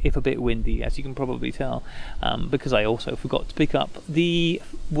nice if a bit windy, as you can probably tell, because I also forgot to pick up the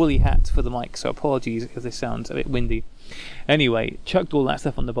woolly hat for the mic, so apologies if this sounds a bit windy. Anyway, chucked all that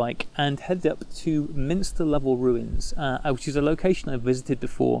stuff on the bike and headed up to Minster Lovel Ruins, which is a location I've visited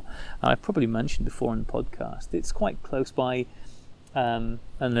before. I've probably mentioned before on the podcast. It's quite close by, and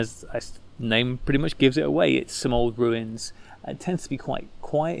there's name pretty much gives it away. It's some old ruins. It tends to be quite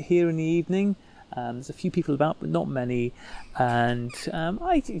quiet here in the evening. There's a few people about, but not many. And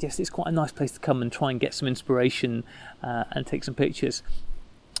I guess it's quite a nice place to come and try and get some inspiration and take some pictures.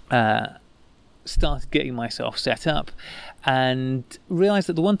 Started getting myself set up and realised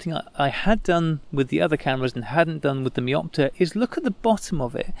that the one thing I had done with the other cameras and hadn't done with the Meopta is look at the bottom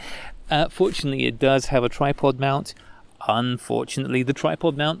of it. Fortunately, it does have a tripod mount. Unfortunately, the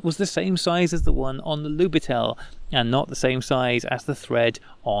tripod mount was the same size as the one on the Lubitel and not the same size as the thread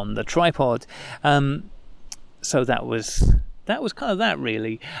on the tripod. So that was kind of that,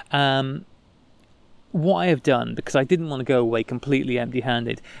 really. What I have done, because I didn't want to go away completely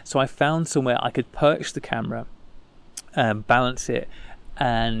empty-handed, so I found somewhere I could perch the camera, balance it,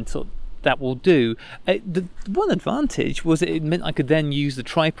 and sort of that will do. The one advantage was it meant I could then use the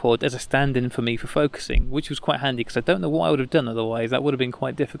tripod as a stand-in for me for focusing, which was quite handy because I don't know what I would have done otherwise. That would have been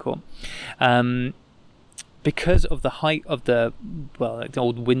quite difficult. Because of the height of the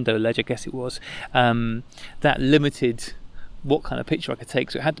old window ledge, I guess it was, that limited what kind of picture I could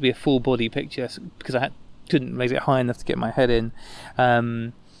take. So it had to be a full body picture because I couldn't raise it high enough to get my head in.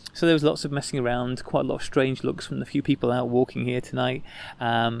 So there was lots of messing around, quite a lot of strange looks from the few people out walking here tonight.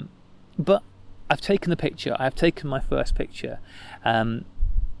 But I've taken the picture. I've taken my first picture.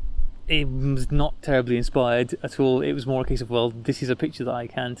 It was not terribly inspired at all. It was more a case of, well, this is a picture that I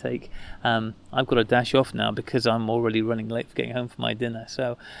can take. I've got to dash off now because I'm already running late for getting home for my dinner.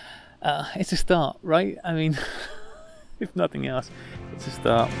 So it's a start, right? I mean, if nothing else, it's a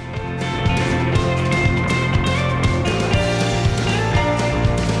start.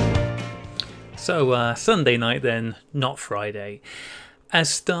 So Sunday night then, not Friday. As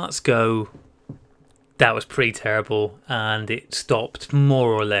starts go, that was pretty terrible, and it stopped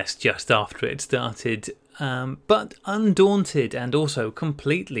more or less just after it started. But undaunted and also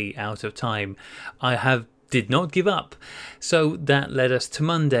completely out of time, I did not give up. So that led us to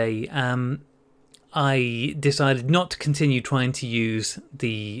Monday. I decided not to continue trying to use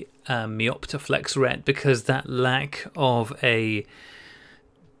the Meopta Flex Ret because that lack of an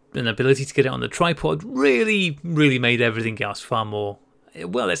ability to get it on the tripod really made everything else far more,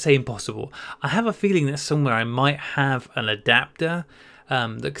 well, let's say impossible. I have a feeling that somewhere I might have an adapter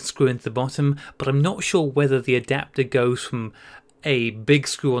that can screw into the bottom, but I'm not sure whether the adapter goes from a big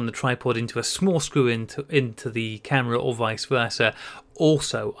screw on the tripod into a small screw into the camera or vice versa.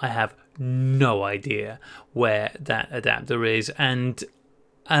 Also, I have no idea where that adapter is, and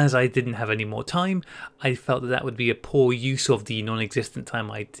as I didn't have any more time, I felt that would be a poor use of the non-existent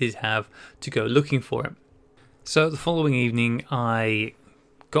time I did have to go looking for it. So the following evening, I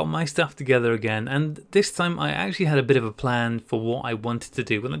got my stuff together again, and this time I actually had a bit of a plan for what I wanted to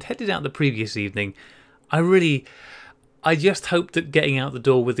do. When I'd headed out the previous evening, I just hoped that getting out the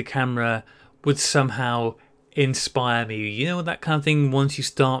door with the camera would somehow inspire me. You know, that kind of thing, once you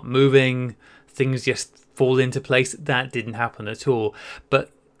start moving, things just fall into place. That didn't happen at all. But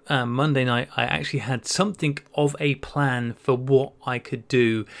Monday night, I actually had something of a plan for what I could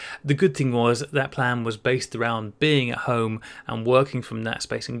do. The good thing was that plan was based around being at home and working from that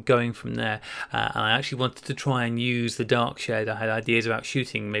space and going from there. And I actually wanted to try and use the dark shed. I had ideas about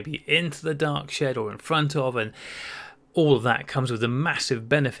shooting maybe into the dark shed or in front of, and all of that comes with a massive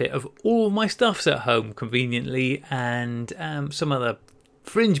benefit of all of my stuff's at home conveniently, and some other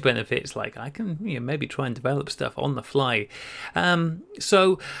fringe benefits like I can maybe try and develop stuff on the fly.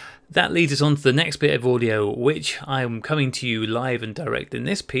 So that leads us on to the next bit of audio, which I'm coming to you live and direct in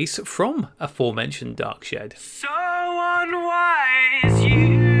this piece from aforementioned dark shed. So unwise, you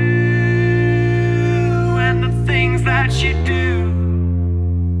and the things that you do.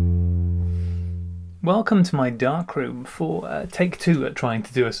 Welcome to my darkroom for take 2 at trying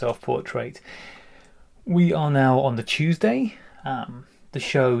to do a self-portrait. We are now on the Tuesday. the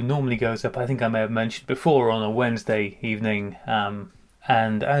show normally goes up, I think I may have mentioned before, on a Wednesday evening.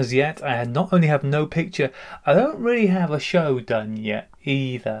 And as yet, I not only have no picture, I don't really have a show done yet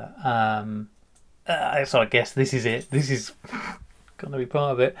either. So I guess this is it. This is going to be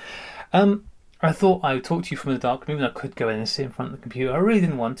part of it. I thought I would talk to you from the dark room, and I could go in and sit in front of the computer. I really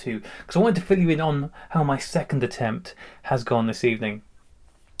didn't want to, because I wanted to fill you in on how my second attempt has gone this evening.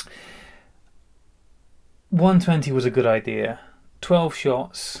 120 was a good idea. 12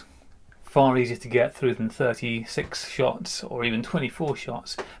 shots, far easier to get through than 36 shots or even 24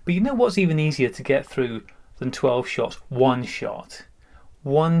 shots. But you know what's even easier to get through than 12 shots? One shot.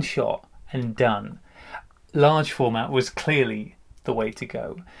 One shot and done. Large format was clearly the way to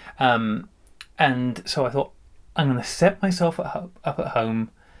go. And so I thought, I'm going to set myself up at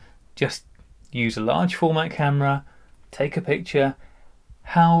home, just use a large format camera, take a picture.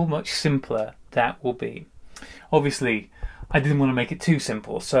 How much simpler that will be. Obviously, I didn't want to make it too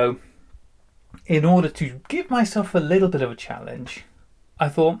simple, so in order to give myself a little bit of a challenge, I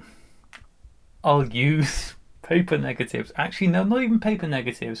thought I'll use paper negatives. Actually, no, not even paper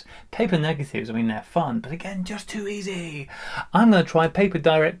negatives. Paper negatives, I mean, they're fun, but again, just too easy. I'm going to try paper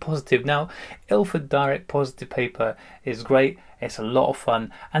direct positive. Now, Ilford direct positive paper is great. It's a lot of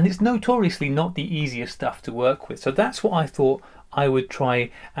fun, and it's notoriously not the easiest stuff to work with. So that's what I thought I would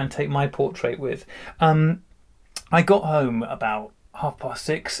try and take my portrait with. I got home about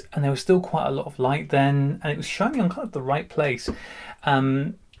 6:30, and there was still quite a lot of light then, and it was shining on kind of the right place.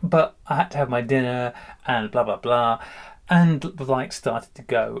 But I had to have my dinner and blah, blah, blah. And the light started to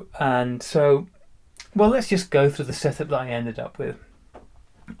go. And so, well, let's just go through the setup that I ended up with.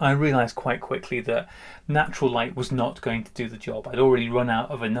 I realised quite quickly that natural light was not going to do the job. I'd already run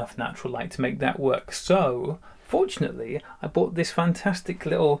out of enough natural light to make that work. So, fortunately, I bought this fantastic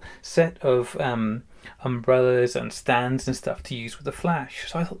little set of umbrellas and stands and stuff to use with the flash.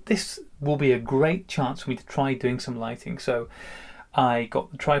 So I thought this will be a great chance for me to try doing some lighting. So I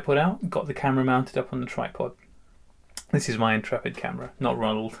got the tripod out, got the camera mounted up on the tripod. This is my Intrepid camera, not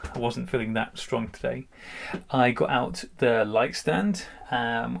Ronald. I wasn't feeling that strong today. I got out the light stand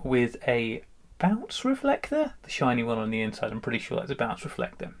with a bounce reflector, the shiny one on the inside. I'm pretty sure that's a bounce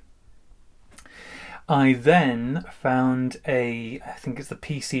reflector. I then found I think it's the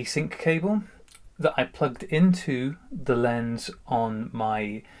PC sync cable that I plugged into the lens on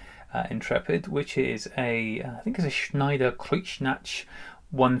my Intrepid, which is I think it's a Schneider Kreuznach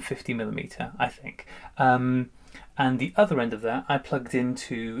 150mm, I think. And the other end of that, I plugged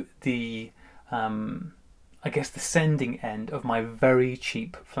into the, I guess the sending end of my very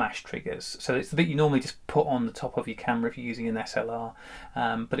cheap flash triggers. So it's the bit you normally just put on the top of your camera if you're using an SLR,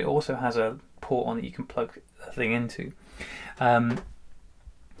 but it also has a port on it you can plug the thing into.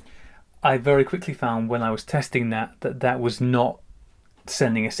 I very quickly found when I was testing that was not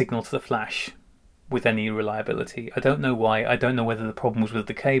sending a signal to the flash with any reliability. I don't know why. I don't know whether the problem was with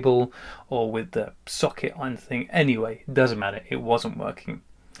the cable or with the socket on the thing. Anyway, it doesn't matter. It wasn't working.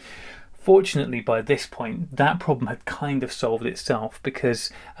 Fortunately, by this point, that problem had kind of solved itself,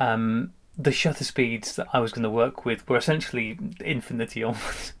 because the shutter speeds that I was going to work with were essentially infinity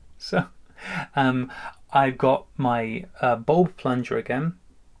almost. So I've got my bulb plunger again,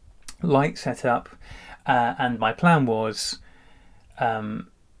 light set up, and my plan was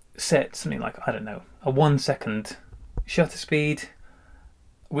set something like, I don't know, a 1 second shutter speed,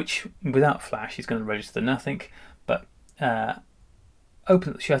 which without flash is going to register nothing, but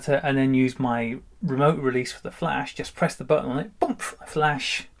open the shutter and then use my remote release for the flash, just press the button on it, boom,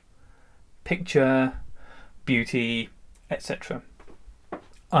 flash, picture, beauty, etc.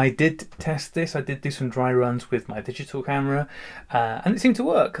 I did test this. I did do some dry runs with my digital camera, and it seemed to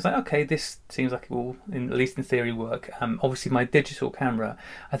work, because okay, this seems like it will, at least in theory, work. Obviously, my digital camera,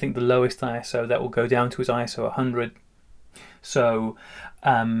 I think the lowest ISO that will go down to is ISO 100. So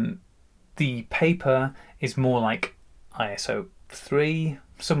the paper is more like ISO 3,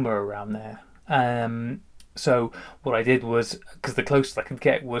 somewhere around there. So what I did was, because the closest I could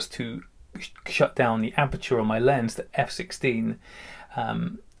get was to shut down the aperture on my lens to f16.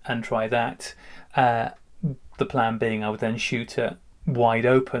 And try that. The plan being I would then shoot it wide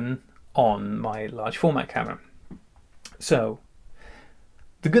open on my large format camera. So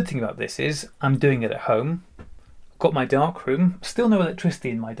the good thing about this is I'm doing it at home. I've got my darkroom, still no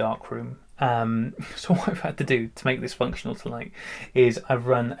electricity in my darkroom. So what I've had to do to make this functional tonight is I've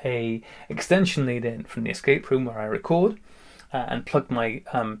run a extension lead in from the escape room where I record, and plugged my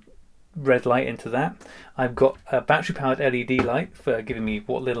red light into that. I've got a battery powered LED light for giving me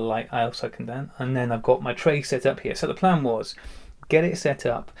what little light I also can then, and then I've got my tray set up here. So the plan was get it set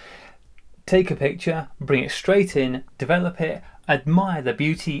up, take a picture, bring it straight in, develop it, Admire the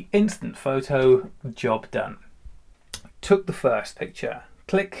beauty, instant photo, job done. Took the first picture,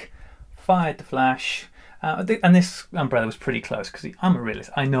 click, fired the flash, and this umbrella was pretty close because I'm a realist.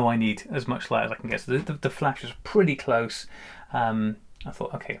 I know I need as much light as I can get. So the flash was pretty close. I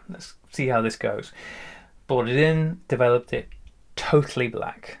thought, okay, let's see how this goes. Brought it in, developed it, totally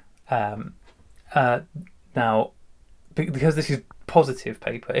black. Now, because this is positive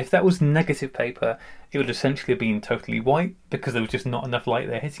paper, if that was negative paper, it would essentially have been totally white because there was just not enough light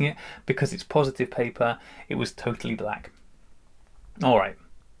there hitting it. Because it's positive paper, it was totally black. All right.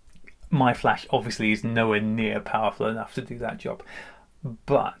 My flash obviously is nowhere near powerful enough to do that job.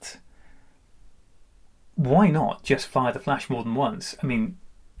 But why not just fire the flash more than once? I mean,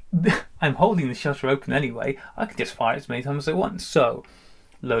 I'm holding the shutter open anyway. I could just fire it as many times as I want. So,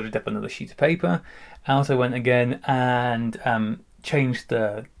 loaded up another sheet of paper. Out I went again and changed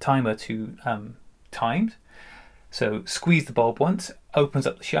the timer to timed. So, squeeze the bulb once, opens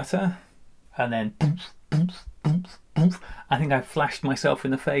up the shutter, and then poof, poof, poof, poof. I think I flashed myself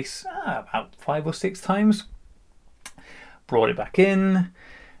in the face about 5 or 6 times. Brought it back in,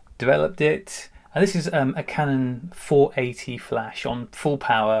 developed it. And this is a Canon 480 flash on full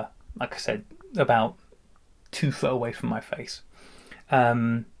power, like I said, about 2 foot away from my face,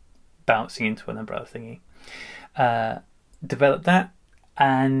 bouncing into an umbrella thingy. Developed that,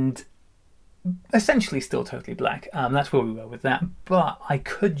 and essentially still totally black. That's where we were with that. But I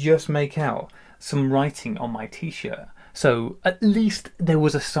could just make out some writing on my t-shirt. So at least there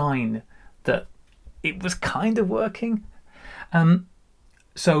was a sign that it was kind of working.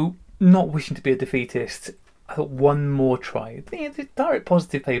 So not wishing to be a defeatist, I thought one more try. The direct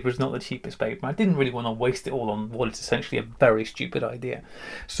positive paper is not the cheapest paper. I didn't really want to waste it all on what is essentially a very stupid idea.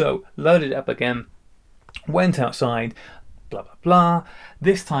 So loaded it up again, went outside, blah, blah, blah.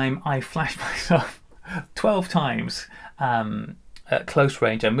 This time I flashed myself 12 times at close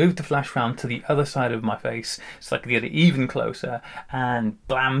range. I moved the flash round to the other side of my face so I could get it even closer and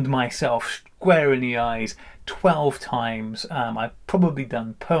blammed myself square in the eyes 12 times. I've probably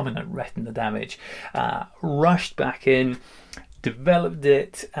done permanent retina damage. Rushed back in, developed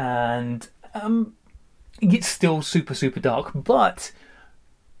it, and it's still super, super dark, but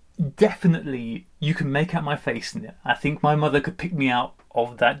definitely you can make out my face in it. I think my mother could pick me out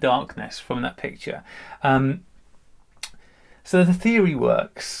of that darkness from that picture. So the theory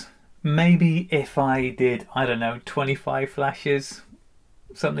works. Maybe if I did, 25 flashes,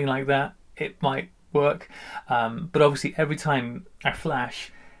 something like that, it might work. But obviously every time I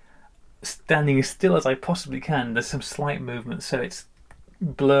flash, standing as still as I possibly can, there's some slight movement, so it's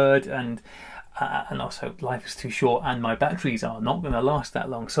blurred, and also life is too short, and my batteries are not going to last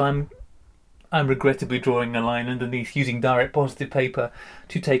that long. So I'm regrettably drawing a line underneath, using direct positive paper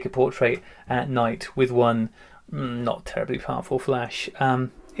to take a portrait at night with one not terribly powerful flash.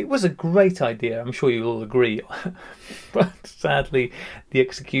 It was a great idea, I'm sure you'll all agree, but sadly the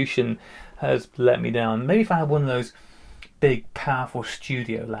execution has let me down. Maybe if I had one of those big powerful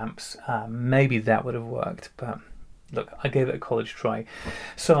studio lamps, maybe that would have worked, but look, I gave it a college try.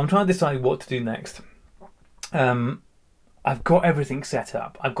 So I'm trying to decide what to do next. I've got everything set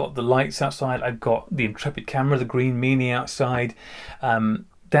up. I've got the lights outside, I've got the Intrepid camera, the Green Meanie outside.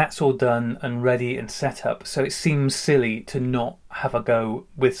 That's all done and ready and set up, so it seems silly to not have a go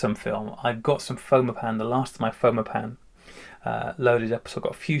with some film. I've got some Fomapan, the last of my Fomapan, loaded up, so I've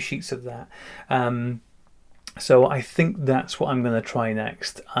got a few sheets of that. So I think that's what I'm going to try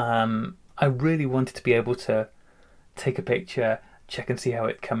next. I really wanted to be able to take a picture, check and see how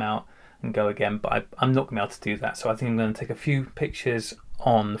it come out, and go again, but I'm not going to be able to do that. So I think I'm going to take a few pictures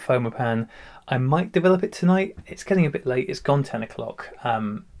on the Fomapan. I might develop it tonight. It's getting a bit late. It's gone 10 o'clock.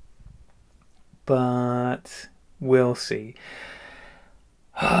 But we'll see.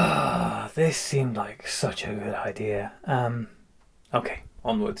 This seemed like such a good idea. Okay,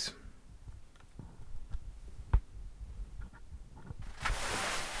 onwards.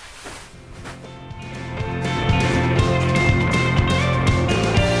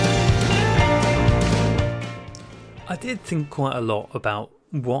 I did think quite a lot about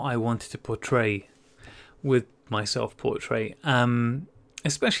what I wanted to portray with my self-portrait,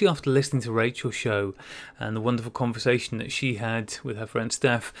 especially after listening to Rachel's show and the wonderful conversation that she had with her friend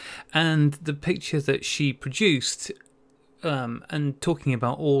Steph, and the picture that she produced, and talking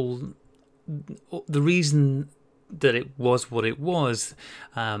about all the reason that it was what it was,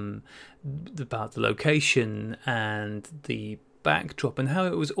 about the location and the backdrop and how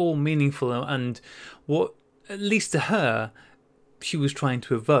it was all meaningful, and what, at least to her, she was trying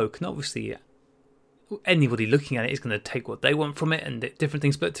to evoke. And obviously anybody looking at it is going to take what they want from it and different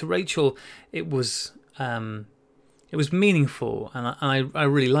things, but to Rachel it was it was meaningful, and I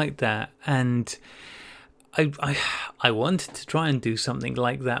really liked that, and I wanted to try and do something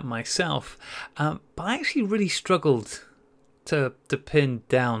like that myself, but I actually really struggled to pin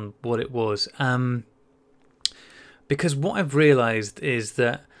down what it was, because what I've realised is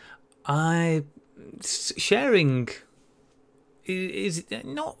that sharing is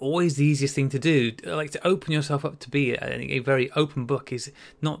not always the easiest thing to do. Like, to open yourself up to be a very open book is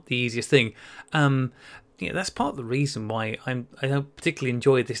not the easiest thing. That's part of the reason why I don't particularly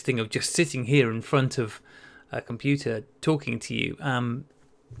enjoy this thing of just sitting here in front of a computer talking to you.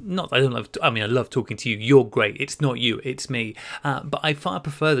 Not that I don't love. I love talking to you. You're great. It's not you. It's me. But I far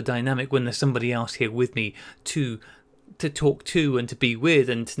prefer the dynamic when there's somebody else here with me to talk to and to be with,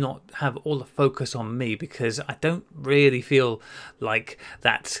 and to not have all the focus on me, because I don't really feel like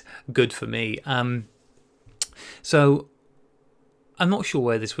that's good for me. So I'm not sure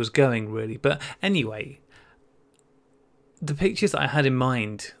where this was going really, but anyway, the pictures that I had in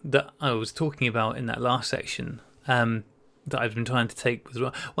mind that I was talking about in that last section, that I've been trying to take was,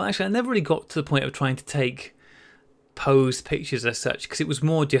 well, actually I never really got to the point of trying to take posed pictures as such, because it was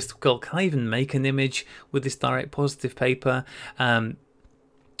more just, well, can I even make an image with this direct positive paper?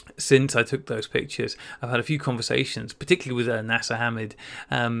 Since I took those pictures, I've had a few conversations, particularly with Nasser Hamid,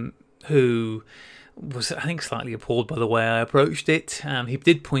 who was, I think, slightly appalled by the way I approached it. He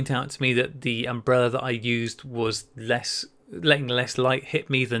did point out to me that the umbrella that I used was letting less light hit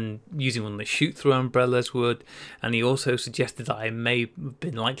me than using one of the shoot-through umbrellas would, and he also suggested that I may have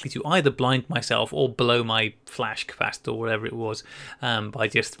been likely to either blind myself or blow my flash capacitor or whatever it was, by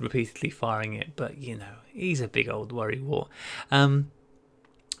just repeatedly firing it. But he's a big old worrywart.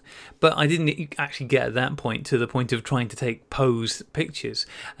 But I didn't actually get at that point to the point of trying to take posed pictures.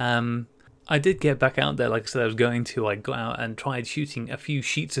 I did get back out there, like I said I was going to. I got out and tried shooting a few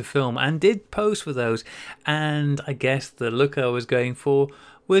sheets of film and did pose for those. And I guess the look I was going for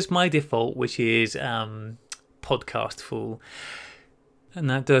was my default, which is podcast fool. And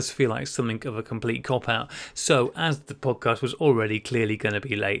that does feel like something of a complete cop-out. So, as the podcast was already clearly going to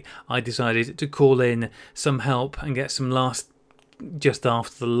be late, I decided to call in some help and get some just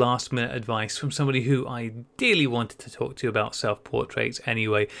after the last minute advice from somebody who I ideally wanted to talk to about self-portraits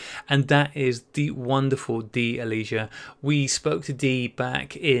anyway, and that is the wonderful Dee Elijah. We spoke to Dee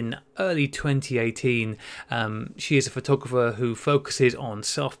back in early 2018. She is a photographer who focuses on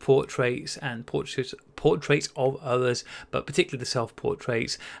self-portraits and portraits of others, but particularly the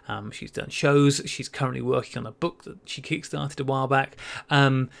self-portraits. She's done shows. She's currently working on a book that she kickstarted a while back.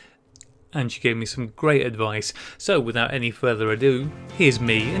 And she gave me some great advice. So without any further ado, here's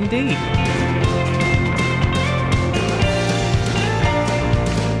me and Dee.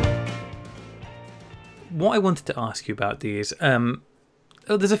 What I wanted to ask you about, Dee, is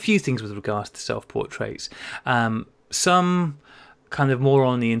there's a few things with regards to self-portraits. Some kind of more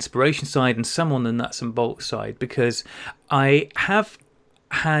on the inspiration side and some on the nuts and bolts side, because I have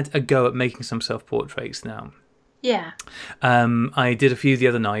had a go at making some self-portraits now. Yeah. I did a few the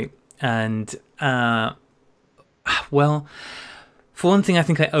other night. And, well, for one thing, I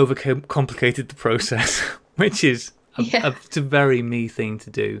think I overcomplicated the process, which is it's a very me thing to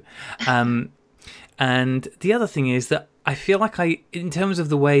do. And the other thing is that I feel like in terms of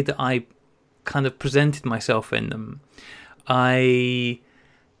the way that I kind of presented myself in them, I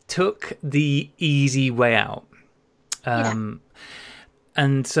took the easy way out. And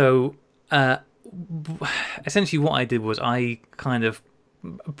so, essentially what I did was I kind of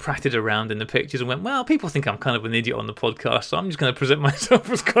pratted around in the pictures and went, well, people think I'm kind of an idiot on the podcast, so I'm just going to present myself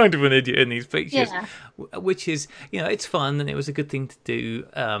as kind of an idiot in these pictures, which is, it's fun and it was a good thing to do,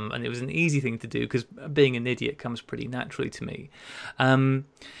 and it was an easy thing to do because being an idiot comes pretty naturally to me.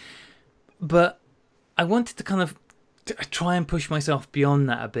 But I wanted to kind of try and push myself beyond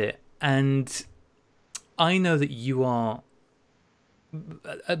that a bit, and I know that you are,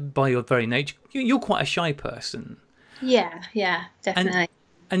 by your very nature, you're quite a shy person. Yeah, definitely.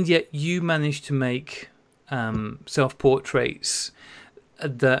 And yet you managed to make self-portraits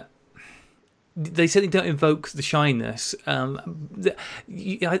that they certainly don't invoke the shyness. I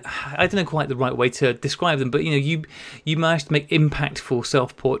don't know quite the right way to describe them, but you managed to make impactful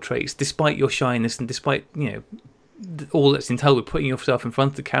self-portraits despite your shyness and despite all that's entailed with putting yourself in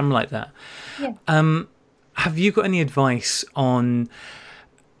front of the camera like that. Yeah. Have you got any advice on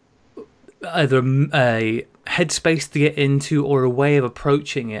either a headspace to get into or a way of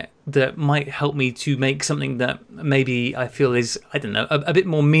approaching it that might help me to make something that maybe I feel is, I don't know, a bit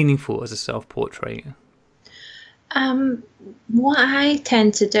more meaningful as a self-portrait? What I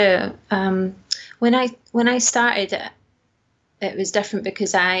tend to do, when I started it was different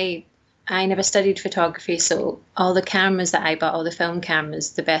because I I never studied photography, so all the cameras that I bought, all the film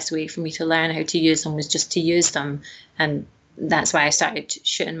cameras, the best way for me to learn how to use them was just to use them, and that's why I started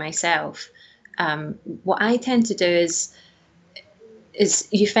shooting myself. What I tend to do is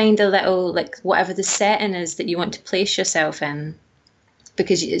you find a little, like, whatever the setting is that you want to place yourself in,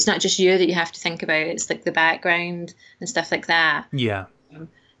 because it's not just you that you have to think about, it's like the background and stuff like that. Yeah.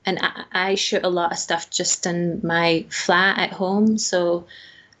 And I shoot a lot of stuff just in my flat at home, so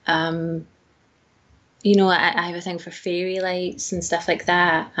you know, I have a thing for fairy lights and stuff like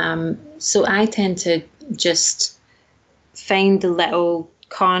that. So I tend to just find the little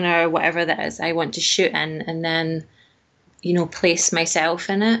corner, whatever that is I want to shoot in, and then, you know, place myself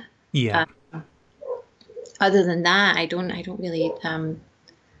in it. Yeah. Other than that, I don't really. I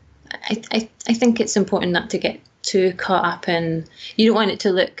think it's important not to get too caught up in. You don't want it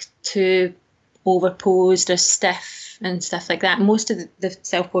to look too overposed or stiff and stuff like that. Most of the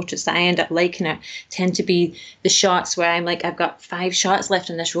self-portraits that I end up liking it tend to be the shots where I'm like, I've got 5 shots left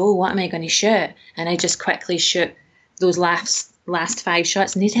in this roll, what am I going to shoot? And I just quickly shoot those last 5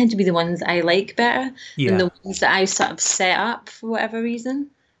 shots, and they tend to be the ones that I like better than the ones that I sort of set up for whatever reason.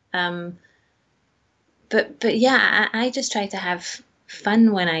 But yeah, I just try to have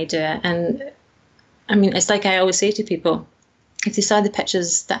fun when I do it. And I mean, it's like I always say to people, if they saw the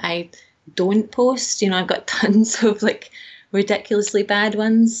pictures that I don't post, you know, I've got tons of like ridiculously bad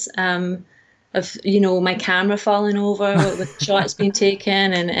ones of, you know, my camera falling over with shots being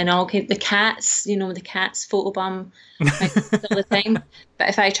taken and all the cats, you know, the cats photobomb all the time. But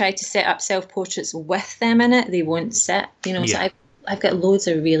if I try to set up self-portraits with them in it, they won't sit, you know. So I've got loads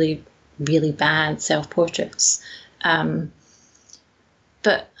of really, really bad self-portraits.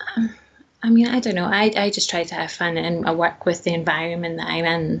 But I mean, I don't know. I just try to have fun, and I work with the environment that I'm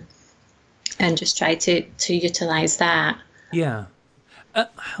in and just try to utilise that. Yeah.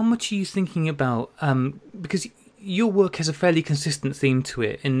 How much are you thinking about, because your work has a fairly consistent theme to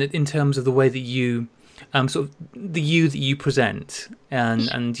it in terms of the way that you, sort of the you that you present,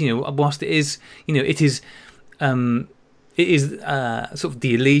 and you know, whilst it is, you know, it is sort of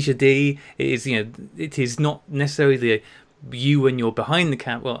the Alicia D, it is, you know, it is not necessarily the you when you're behind the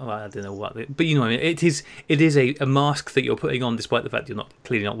camera. Well, I don't know what, but you know, what I mean, it is a mask that you're putting on, despite the fact you're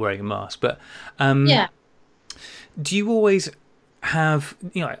clearly not wearing a mask. But yeah, do you always have,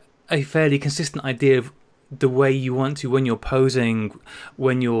 you know, a fairly consistent idea of the way you want to, when you're posing,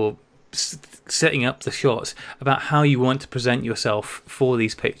 when you're setting up the shots, about how you want to present yourself for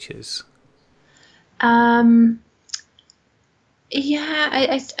these pictures? Yeah,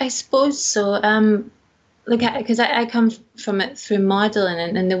 I suppose so. Like, because I come from it through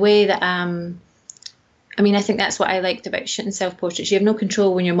modelling, and the way that I mean, I think that's what I liked about shooting self-portraits. You have no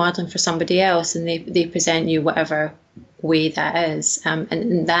control when you're modelling for somebody else, and they present you whatever way that is,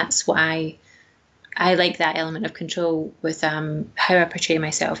 and that's what I like, that element of control with how I portray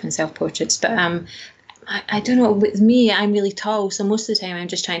myself in self-portraits. But I don't know, with me, I'm really tall, so most of the time I'm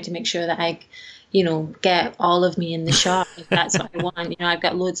just trying to make sure that I, you know, get all of me in the shot, if that's what I want. You know, I've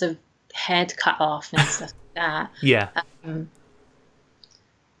got loads of head cut off and stuff like that. Yeah.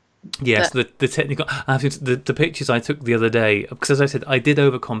 Yes, the technical. The pictures I took the other day, because as I said, I did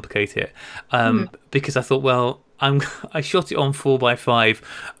overcomplicate it, because I thought, well, I shot it on 4x5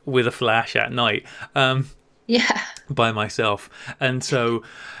 with a flash at night, by myself, and so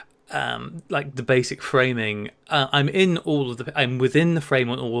like the basic framing, I'm within the frame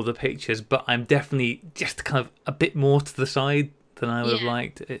on all of the pictures, but I'm definitely just kind of a bit more to the side than I would have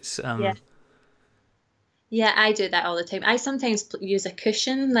liked. It's Yeah, I do that all the time. I sometimes use a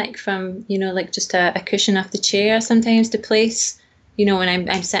cushion, like from, you know, like just a cushion off the chair sometimes to place, you know, when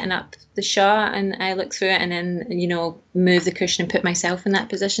I'm setting up the shot, and I look through it and then, you know, move the cushion and put myself in that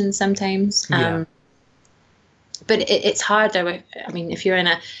position sometimes. But it's harder. I mean, if you're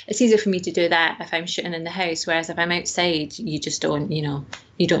it's easier for me to do that if I'm shooting in the house, whereas if I'm outside, you just don't, you know,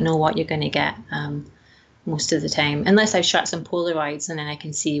 you don't know what you're going to get most of the time, unless I've shot some Polaroids, and then I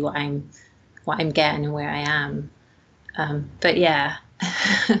can see what I'm getting and where I am. But yeah.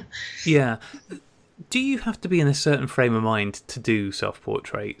 Yeah. Do you have to be in a certain frame of mind to do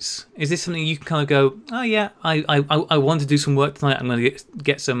self-portraits? Is this something you can kind of go, oh yeah, I want to do some work tonight, I'm going to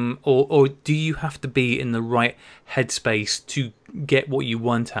get some, or do you have to be in the right headspace to get what you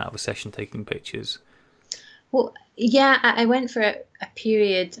want out of a session taking pictures? Well, yeah, I went for a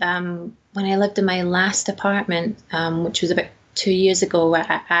period when I lived in my last apartment, which was about 2 years ago, where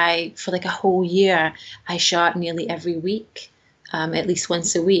I for like a whole year, I shot nearly every week, at least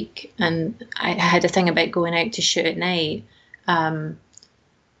once a week. And I had a thing about going out to shoot at night.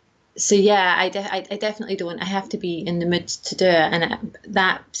 So yeah, I definitely don't. I have to be in the mood to do it, and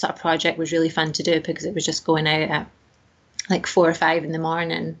that sort of project was really fun to do because it was just going out at like 4 or 5 in the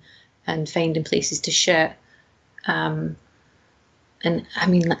morning and finding places to shoot. And I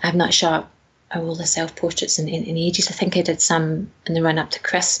mean, I've not shot a roll of self-portraits in ages. I think I did some in the run-up to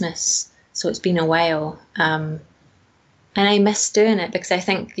Christmas, so it's been a while. And I miss doing it because I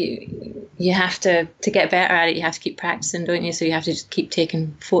think you have to get better at it. You have to keep practicing, don't you? So you have to just keep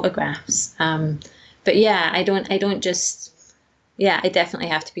taking photographs. But yeah, I don't just. Yeah, I definitely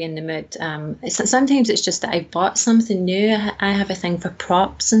have to be in the mood. Sometimes it's just that I bought something new. I have a thing for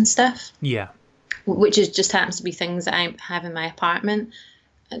props and stuff. Yeah. Which is just happens to be things that I have in my apartment.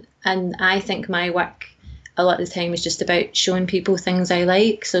 And I think my work a lot of the time is just about showing people things I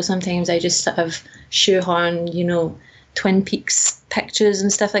like. So sometimes I just sort of shoehorn, Twin Peaks pictures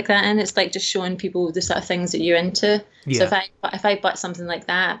and stuff like that, and it's like just showing people the sort of things that you're into. Yeah. So if I bought something like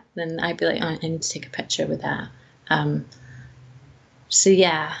that, then I'd be like, oh, I need to take a picture with that. So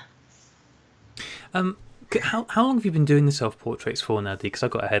yeah. How long have you been doing the self-portraits for now, Dee? Because I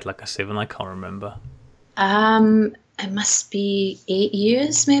got ahead like a sieve and I can't remember. It must be 8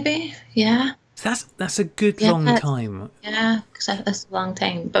 years, maybe. Yeah. So that's a good long time. Yeah, because that's a long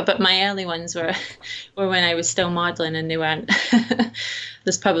time. But my early ones were when I was still modelling, and they weren't.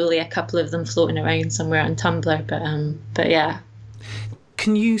 There's probably a couple of them floating around somewhere on Tumblr, but yeah.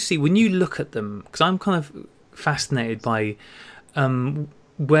 Can you see when you look at them? Because I'm kind of fascinated by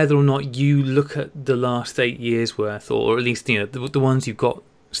whether or not you look at the last 8 years worth, or at least the ones you've got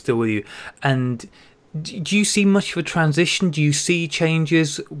still with you, and do you see much of a transition? Do you see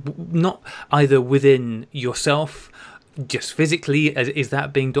changes, not either within yourself, just physically, is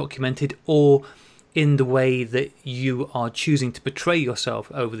that being documented, or in the way that you are choosing to portray yourself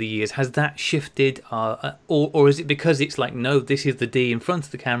over the years? Has that shifted, or is it because it's like, no, this is the Dee in front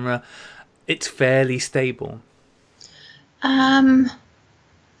of the camera, it's fairly stable? I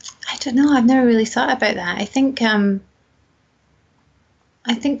don't know. I've never really thought about that. I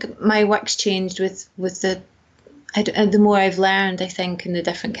think my work's changed with the more I've learned, I think, in the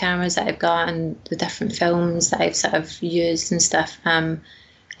different cameras that I've got and the different films that I've sort of used and stuff. I'd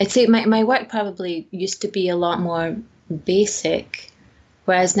say my work probably used to be a lot more basic,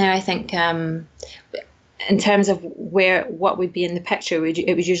 whereas now I think in terms of what would be in the picture,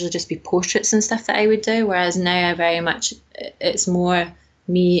 it would usually just be portraits and stuff that I would do, whereas now I very much, it's more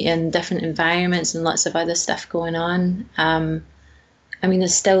me in different environments and lots of other stuff going on. I mean,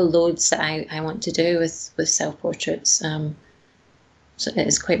 there's still loads that I want to do with self-portraits. So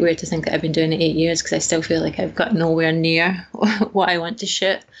it's quite weird to think that I've been doing it 8 years because I still feel like I've got nowhere near what I want to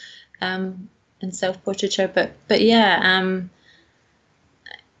shoot in self-portraiture. But yeah,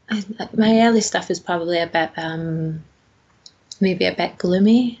 my early stuff is probably a bit, maybe a bit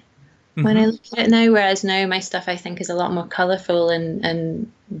gloomy when I look at it now, whereas now my stuff I think is a lot more colourful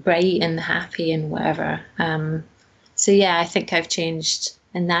and bright and happy and whatever. So yeah, I think I've changed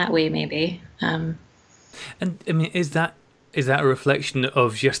in that way, maybe. And I mean, is that a reflection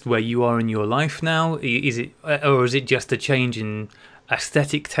of just where you are in your life now? Is it, or is it just a change in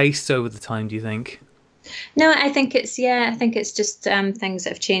aesthetic tastes over the time, do you think? No, I think it's just things that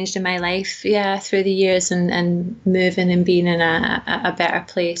have changed in my life, through the years and moving and being in a better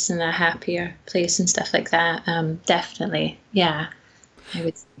place and a happier place and stuff like that. Definitely, yeah, I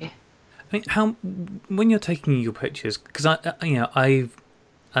would say. I mean, when you're taking your pictures, because I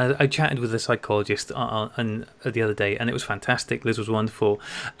chatted with a psychologist the other day, and it was fantastic. Liz was wonderful,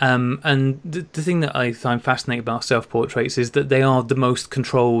 and the thing that I find fascinating about self-portraits is that they are the most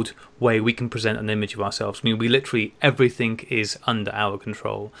controlled way we can present an image of ourselves. I mean, we literally, everything is under our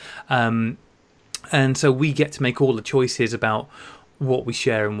control, and so we get to make all the choices about what we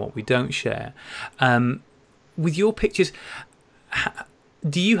share and what we don't share. With your pictures,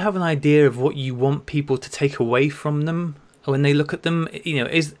 do you have an idea of what you want people to take away from them when they look at them?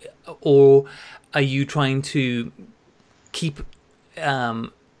 Or are you trying to keep,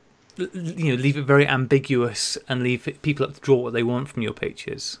 leave it very ambiguous and leave people up to draw what they want from your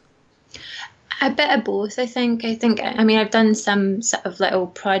pictures? A bit of both, I think. I mean, I've done some sort of little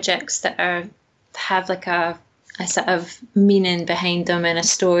projects that have like a sort of meaning behind them and a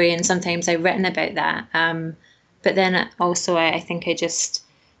story, and sometimes I've written about that. But then also, I think I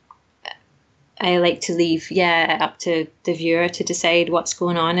like to leave, up to the viewer to decide what's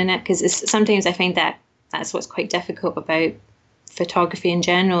going on in it, because sometimes I find that that's what's quite difficult about photography in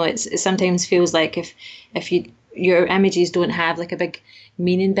general. It sometimes feels like if your images don't have like a big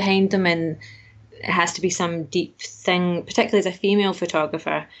meaning behind them, and it has to be some deep thing, particularly as a female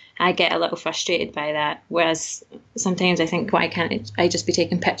photographer. I get a little frustrated by that. Whereas sometimes I think, why can't I just be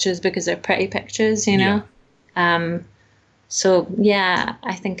taking pictures because they're pretty pictures, you know? Yeah. So yeah,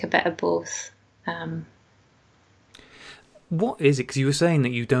 I think a bit of both. What is it? Because you were saying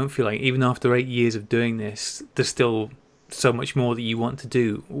that you don't feel like, even after 8 years of doing this, there's still so much more that you want to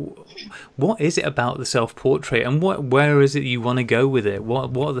do. What is it about the self-portrait, and where is it you want to go with it?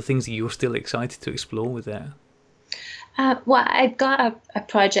 What are the things that you're still excited to explore with it? Well, I've got a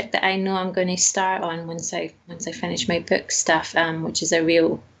project that I know I'm going to start on once I finish my book stuff, which is a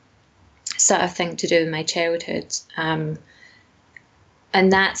real sort of thing to do with my childhood, and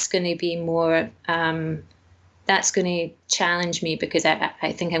that's going to be more. That's going to challenge me, because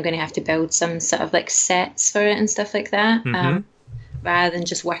I think I'm going to have to build some sort of like sets for it and stuff like that, rather than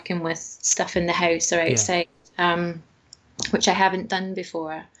just working with stuff in the house or outside, which I haven't done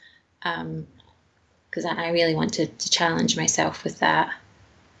before, because I really want to challenge myself with that.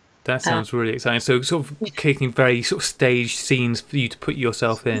 That sounds really exciting. So sort of taking very sort of staged scenes for you to put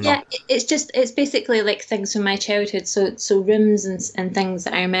yourself in. Yeah, it's basically like things from my childhood. So rooms and things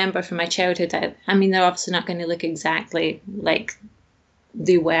that I remember from my childhood. I mean, they're obviously not going to look exactly like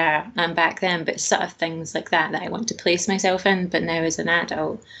they were back then, but sort of things like that I want to place myself in, but now as an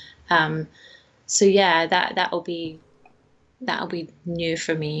adult. So yeah, that'll be new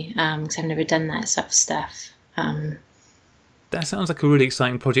for me, because I've never done that sort of stuff. That sounds like a really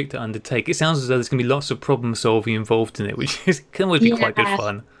exciting project to undertake. It sounds as though there's going to be lots of problem solving involved in it, which can always be quite good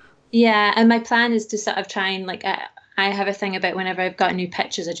fun. Yeah, and my plan is to sort of try and I have a thing about whenever I've got new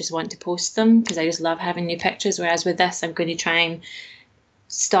pictures, I just want to post them because I just love having new pictures. Whereas with this, I'm going to try and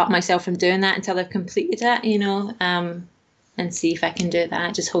stop myself from doing that until I've completed it, you know, and see if I can do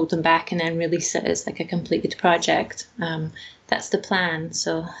that. Just hold them back and then release it as like a completed project. That's the plan.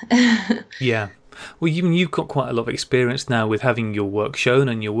 So yeah. Well, you've got quite a lot of experience now with having your work shown,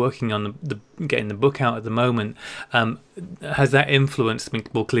 and you're working on the getting the book out at the moment. Has that influenced? I mean,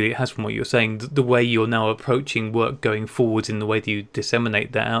 well, clearly it has from what you're saying. The way you're now approaching work going forwards, in the way that you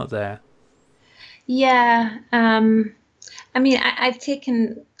disseminate that out there. Yeah, I mean, I've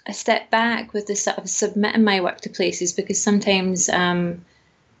taken a step back with the sort of submitting my work to places, because sometimes I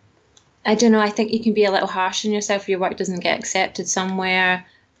don't know. I think you can be a little harsh on yourself if your work doesn't get accepted somewhere.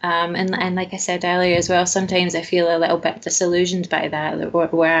 And like I said earlier as well, sometimes I feel a little bit disillusioned by that,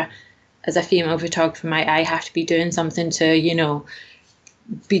 where as a female photographer, I have to be doing something to, you know,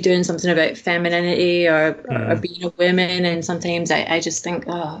 be doing something about femininity or being a woman. And sometimes I just think,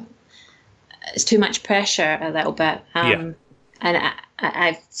 oh, it's too much pressure a little bit. And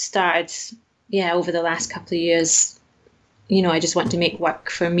I've started, over the last couple of years, you know, I just want to make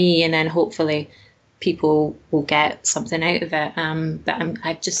work for me, and then hopefully people will get something out of it. But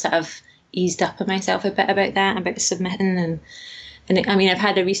I've just sort of eased up on myself a bit about that, about submitting. And I mean, I've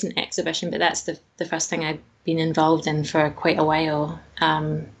had a recent exhibition, but that's the first thing I've been involved in for quite a while.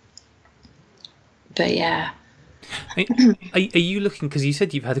 But yeah. Are you looking, because you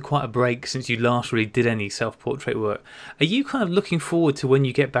said you've had quite a break since you last really did any self-portrait work, are you kind of looking forward to when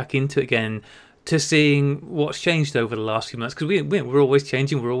you get back into it again, to seeing what's changed over the last few months? Because we're always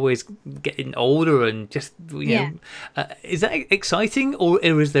changing, we're always getting older, and just, you know, is that exciting, or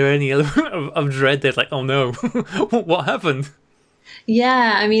is there any element of dread that's like, oh no, what happened?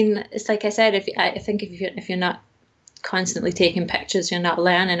 Yeah, I mean, it's like I said, I think if you're not constantly taking pictures, you're not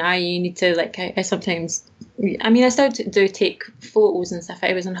learning, are you? You need to, like, I sometimes, I mean, I started to take photos and stuff.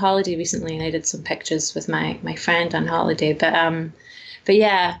 I was on holiday recently and I did some pictures with my friend on holiday, but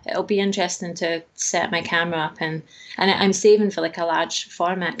yeah, it'll be interesting to set my camera up, and I'm saving for like a large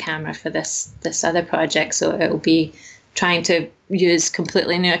format camera for this other project, so it'll be trying to use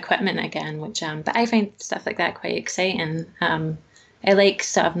completely new equipment again, which but I find stuff like that quite exciting. I like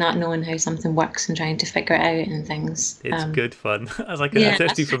sort of not knowing how something works and trying to figure it out and things. It's good fun. I was like,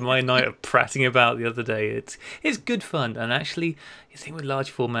 especially from my night of prattling about the other day, it's good fun. And actually, you think with large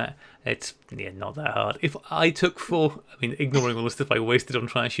format, it's not that hard. If I took ignoring all the stuff I wasted on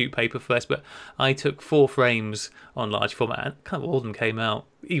trying to shoot paper first, but I took 4 frames on large format, and kind of all of them came out,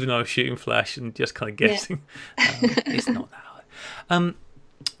 even though I was shooting flash and just kind of guessing. It's not that hard.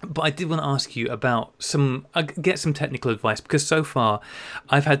 But I did want to ask you about get some technical advice, because so far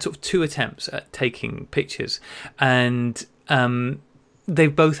I've had sort of 2 attempts at taking pictures, and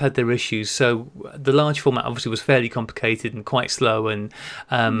they've both had their issues. So the large format obviously was fairly complicated and quite slow, and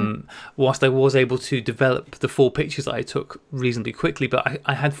whilst I was able to develop the 4 pictures that I took reasonably quickly, but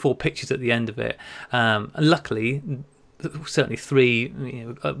I had 4 pictures at the end of it, and luckily certainly 3,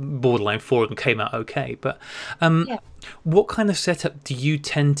 borderline 4 of them came out okay. But what kind of setup do you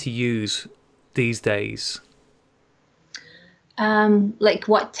tend to use these days? Like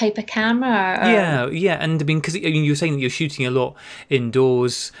what type of camera? Yeah, and I mean, because you were saying that you're shooting a lot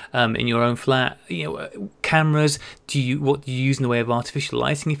indoors, in your own flat. Cameras. What do you use in the way of artificial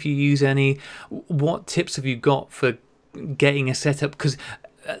lighting, if you use any? What tips have you got for getting a setup? Because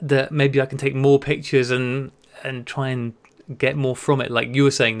maybe I can take more pictures and try and get more from it. Like you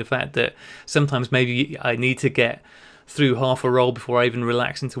were saying, the fact that sometimes maybe I need to get through half a roll before I even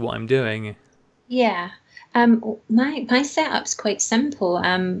relax into what I'm doing. Yeah. My setup's quite simple.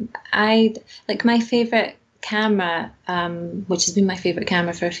 I like my favorite camera, which has been my favorite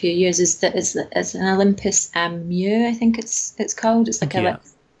camera for a few years, is an Olympus Mu. I think it's called. It's like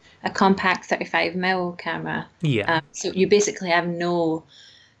a compact 35mm camera. Yeah. So you basically have no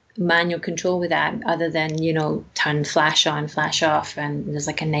manual control with that, other than turn flash on, flash off, and there's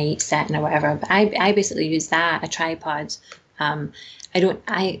like a night setting or whatever. But I basically use that, a tripod.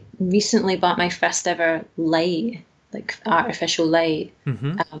 I recently bought my first ever light, like artificial light,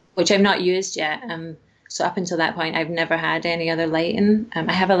 which I've not used yet. So up until that point, I've never had any other lighting.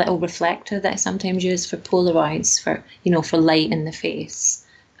 I have a little reflector that I sometimes use for Polaroids, for light in the face.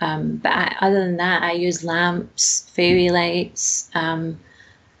 But other than that, I use lamps, fairy lights,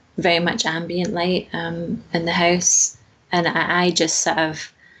 very much ambient light in the house. And I just sort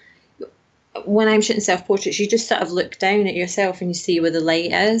of, when I'm shooting self-portraits, you just sort of look down at yourself and you see where the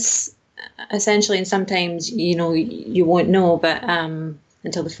light is, essentially. And sometimes, you won't know, but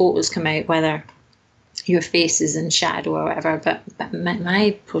until the photos come out, whether your face is in shadow or whatever. But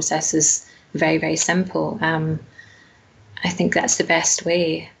my process is very, very simple. I think that's the best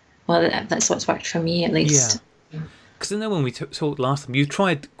way. Well, that's what's worked for me, at least. Yeah. Because I know when we talked last time, you've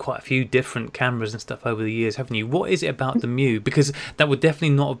tried quite a few different cameras and stuff over the years, haven't you? What is it about the Mu? Because that would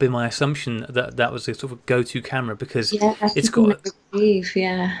definitely not have been my assumption that was a sort of go-to camera, because it's got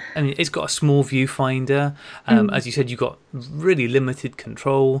it's got a small viewfinder. As you said, you've got really limited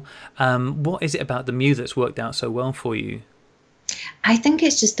control. What is it about the Mu that's worked out so well for you? I think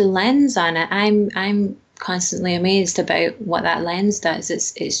it's just the lens on it. I'm constantly amazed about what that lens does.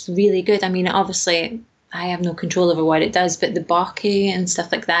 It's really good. I mean, obviously, I have no control over what it does, but the bokeh and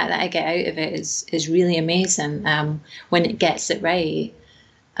stuff like that I get out of it is really amazing when it gets it right.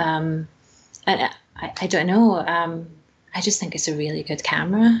 And I don't know. I just think it's a really good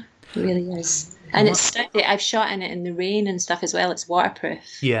camera. It really is. And it's sturdy. I've shot in it in the rain and stuff as well. It's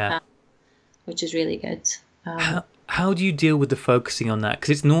waterproof. Yeah. Which is really good. How do you deal with the focusing on that? Because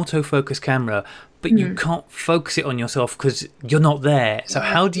it's an autofocus camera, but you can't focus it on yourself because you're not there. So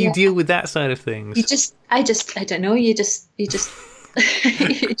how do you deal with that side of things? I don't know. You just you just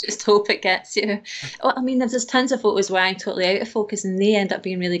hope it gets you. Well, I mean, there's tons of photos where I'm totally out of focus and they end up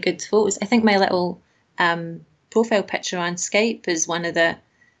being really good photos. I think my little profile picture on Skype is one of the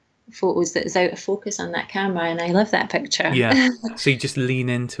photos that is out of focus on that camera, and I love that picture. Yeah. So you just lean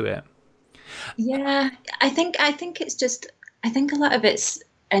into it. Yeah, I think it's just, I think a lot of it's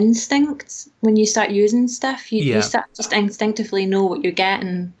instinct. When you start using stuff, you start just instinctively know what you're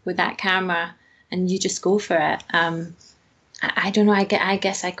getting with that camera, and you just go for it. I don't know. I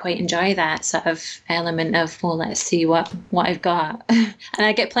guess I quite enjoy that sort of element of, well, let's see what I've got, and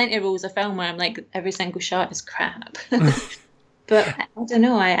I get plenty of rolls of film where I'm like, every single shot is crap. But I don't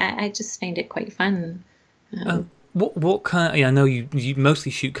know. I just find it quite fun. What kind? I know you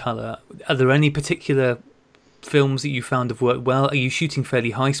mostly shoot colour. Are there any particular films that you found have worked well? Are you shooting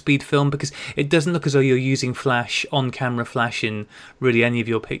fairly high speed film? Because it doesn't look as though you're using flash, on camera flash in really any of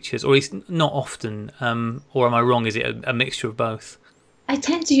your pictures, or at least not often. Or am I wrong? Is it a mixture of both? I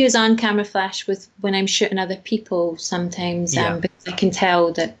tend to use on camera flash when I'm shooting other people sometimes, because I can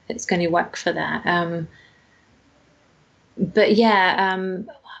tell that it's going to work for that. But yeah,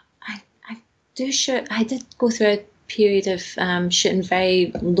 do shoot. I did go through a period of shooting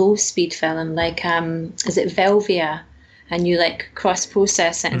very low speed film, like is it Velvia, and you like cross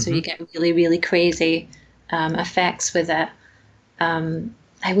process it, and so you get really, really crazy effects with it.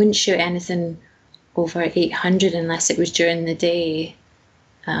 I wouldn't shoot anything over 800 unless it was during the day.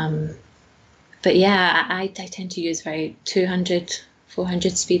 But yeah, I tend to use very 200,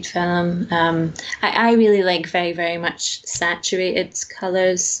 400 speed film. I really like very, very much saturated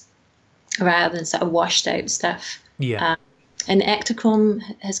colours, rather than sort of washed out stuff. Yeah. And Ektachrome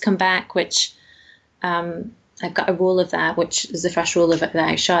has come back, which I've got a roll of that, which is the first roll of it that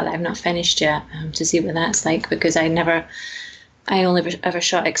I shot that I've not finished yet, to see what that's like, because I only ever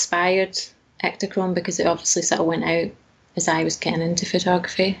shot expired Ektachrome, because it obviously sort of went out as I was getting into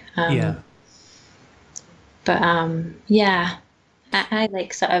photography. But yeah, I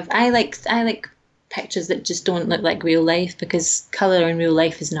like pictures that just don't look like real life, because colour in real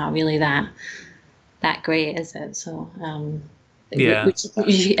life is not really that great, is it? So Yeah.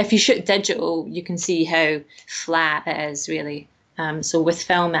 if you shoot digital, you can see how flat it is, really. So with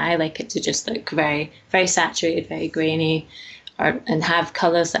film, I like it to just look very, very saturated, very grainy, and have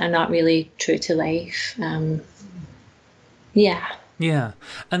colours that are not really true to life. Yeah. Yeah,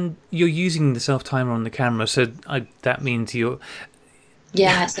 and you're using the self-timer on the camera, so that means you're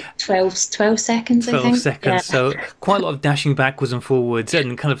Yeah, it's like 12 seconds, I 12 think. seconds, Yeah. so quite a lot of dashing backwards and forwards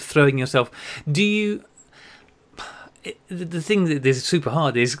and kind of throwing yourself. Do you... The thing that is super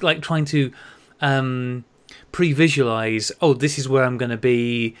hard is like trying to pre-visualize, oh, this is where I'm going to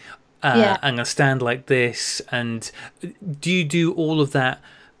be, Yeah. I'm going to stand like this, and do you do all of that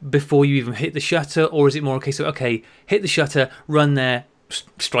before you even hit the shutter, or is it more a case of, okay, hit the shutter, run there,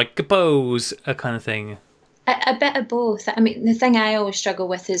 strike a pose, a kind of thing? A bit of both. I mean, the thing I always struggle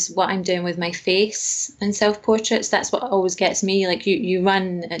with is what I'm doing with my face in self-portraits. That's what always gets me. Like you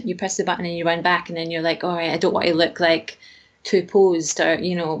run, you press the button and you run back, and then you're like, all right, I don't want to look like too posed, or,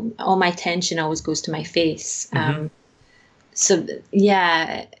 you know, all my attention always goes to my face. So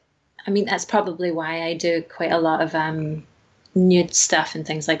yeah, I mean, that's probably why I do quite a lot of nude stuff and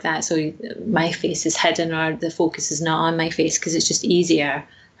things like that. So my face is hidden, or the focus is not on my face, because it's just easier.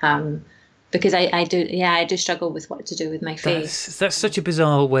 Because I do struggle with what to do with my face. That's such a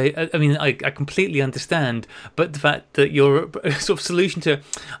bizarre way. I mean, I completely understand, but the fact that your sort of solution to,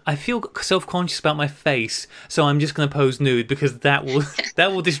 I feel self-conscious about my face, so I'm just going to pose nude because that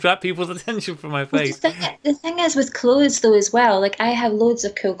will distract people's attention from my face. The thing is with clothes though as well. Like I have loads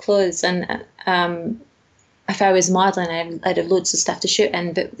of cool clothes, and if I was modelling, I'd have loads of stuff to shoot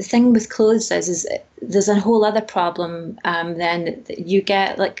in. But the thing with clothes is there's a whole other problem. Then you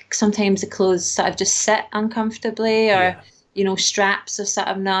get, like, sometimes the clothes sort of just sit uncomfortably, or you know, straps are sort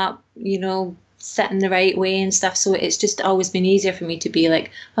of not, you know, sitting the right way and stuff. So it's just always been easier for me to be like,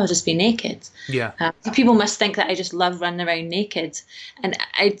 I'll just be naked. Yeah. People must think that I just love running around naked, and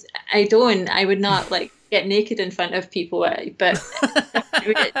I don't. I would not like get naked in front of people, but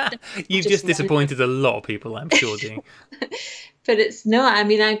You've just disappointed a lot of people, I'm sure, Dean. But it's not. I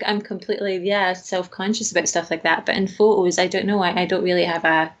mean, I'm completely self-conscious about stuff like that. But in photos, I don't know. I don't really have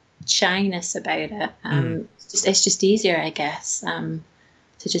a shyness about it. It's just easier, I guess, to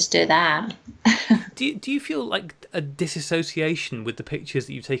just do that. Do you feel like a disassociation with the pictures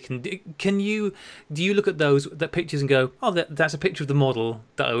that you've taken? Do you look at the pictures and go, oh, that's a picture of the model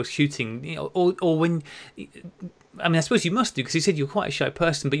that I was shooting, you know, or when? I mean, I suppose you must do, because you said you're quite a shy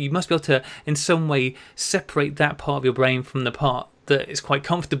person, but you must be able to, in some way, separate that part of your brain from the part that is quite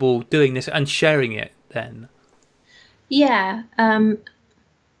comfortable doing this and sharing it then. Yeah. I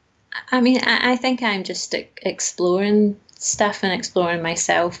mean, I think I'm just exploring stuff and exploring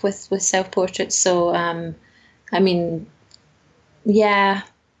myself with self-portraits. So, I mean, I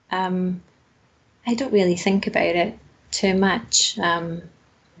don't really think about it too much.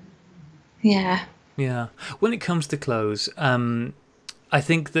 Yeah. When it comes to clothes, I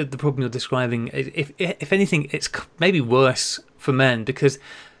think that the problem you're describing, if anything, it's maybe worse for men, because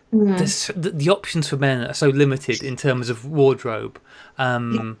the options for men are so limited in terms of wardrobe.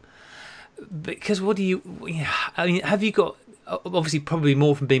 Because I mean, have you got, obviously probably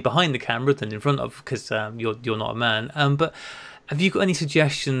more from being behind the camera than in front of, because you're not a man, but have you got any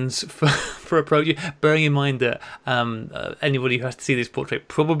suggestions for approaching, bearing in mind that anybody who has to see this portrait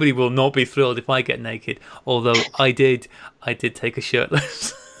probably will not be thrilled if I get naked, although I did take a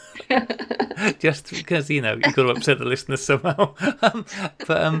shirtless just because, you know, you've got to upset the listeners somehow.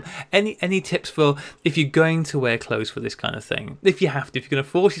 But any tips for if you're going to wear clothes for this kind of thing, if you're going to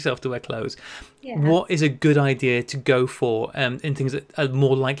force yourself to wear clothes, what is a good idea to go for in things that are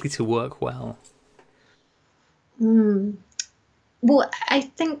more likely to work well? Well, I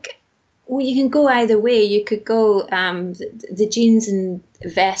think you can go either way. You could go the jeans and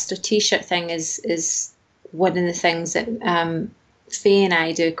vest or t-shirt thing is one of the things that Faye and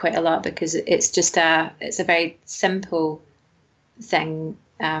I do quite a lot, because it's a very simple thing.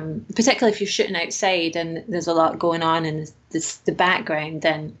 Particularly if you're shooting outside and there's a lot going on in the background,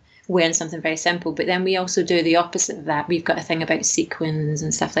 then wearing something very simple. But then we also do the opposite of that. We've got a thing about sequins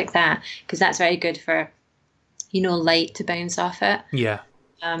and stuff like that, because that's very good for, you know, light to bounce off it. Yeah.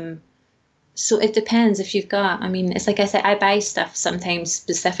 So it depends if you've got, I mean, it's like I said, I buy stuff sometimes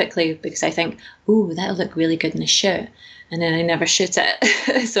specifically because I think, ooh, that'll look really good in a shoot. And then I never shoot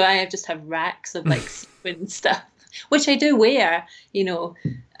it. So I just have racks of like sequin stuff, which I do wear, you know,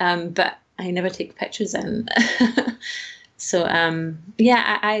 but I never take pictures in. So,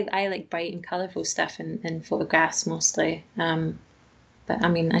 I like bright and colourful stuff in photographs mostly. But But I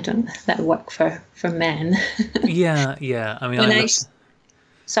mean, I don't know if that would work for men. Yeah. I mean,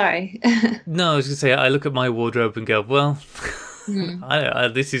 Sorry. no, I was going to say, I look at my wardrobe and go, well,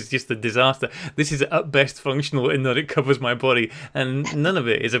 this is just a disaster. This is at best functional in that it covers my body, and none of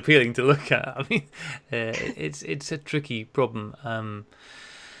it is appealing to look at. I mean, it's a tricky problem.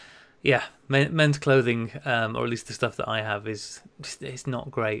 Yeah, men's clothing, or at least the stuff that I have, it's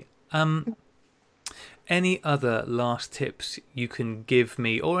not great. Any other last tips you can give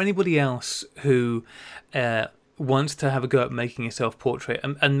me, or anybody else who wants to have a go at making a self-portrait,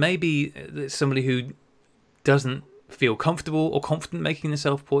 and maybe somebody who doesn't feel comfortable or confident making a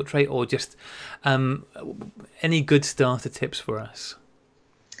self-portrait, or just any good starter tips for us?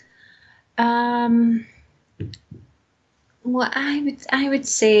 Well, I would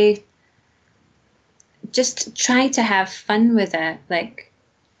say just try to have fun with it, like,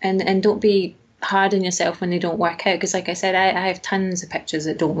 and don't be hard on yourself when they don't work out, because like I said, I have tons of pictures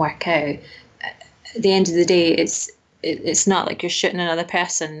that don't work out. At the end of the day, it's not like you're shooting another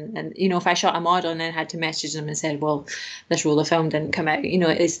person, and if I shot a model and then had to message them and said, well, this roll of film didn't come out,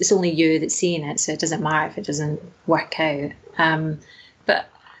 it's only you that's seeing it, so it doesn't matter if it doesn't work out. But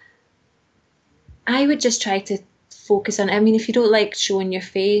I would just try to focus on, I mean, if you don't like showing your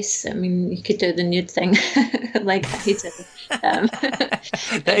face, I mean, you could do the nude thing like I did.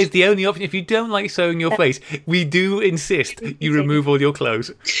 That is the only option. If you don't like showing your face, we do insist you remove all your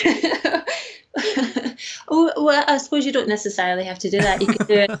clothes. Oh, well, I suppose you don't necessarily have to do that. You could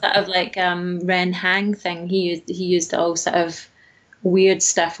do it sort of like Ren Hang thing. He used all sort of weird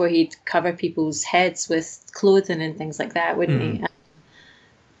stuff where he'd cover people's heads with clothing and things like that, wouldn't he?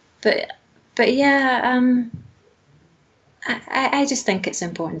 But yeah, I just think it's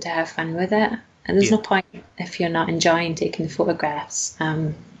important to have fun with it, and there's no point if you're not enjoying taking the photographs.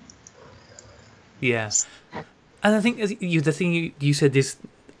 Yeah, and I think the thing you said is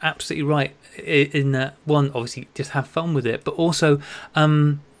absolutely right, in that one, obviously just have fun with it, but also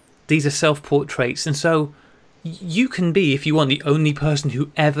these are self-portraits, and so you can be, if you want, the only person who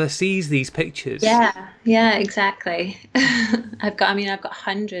ever sees these pictures. Yeah, exactly. I've got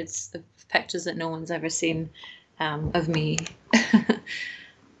hundreds of pictures that no one's ever seen of me.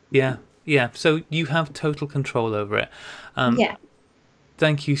 yeah, so you have total control over it.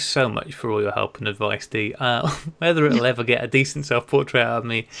 Thank you so much for all your help and advice, Dee. Whether it'll ever get a decent self-portrait out of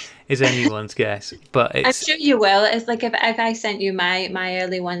me is anyone's guess, but I'm sure you will. It's like if I sent you my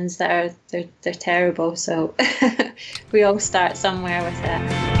early ones, they're terrible. So we all start somewhere with it.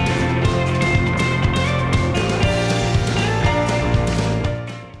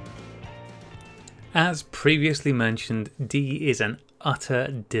 As previously mentioned, Dee is an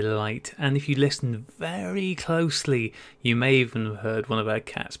utter delight, and if you listen very closely, you may even have heard one of our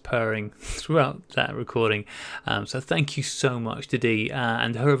cats purring throughout that recording. So thank you so much to Dee,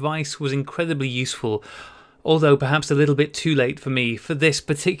 and her advice was incredibly useful, although perhaps a little bit too late for me for this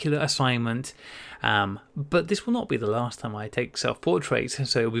particular assignment. But this will not be the last time I take self-portraits,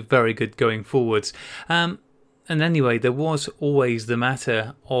 so it'll be very good going forwards. And anyway, there was always the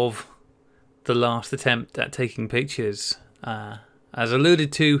matter of the last attempt at taking pictures. As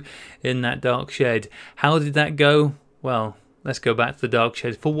alluded to in that dark shed. How did that go? Well, let's go back to the dark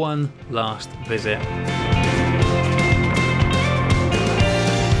shed for one last visit.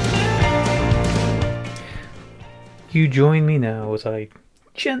 You join me now as I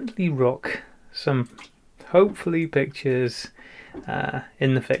gently rock some, hopefully, pictures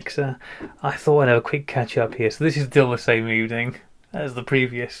in the fixer. I thought I'd have a quick catch up here. So this is still the same evening as the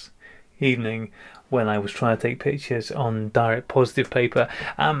previous evening when I was trying to take pictures on direct positive paper.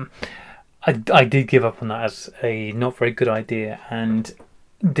 I did give up on that as a not very good idea and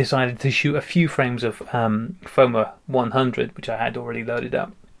decided to shoot a few frames of FOMA 100, which I had already loaded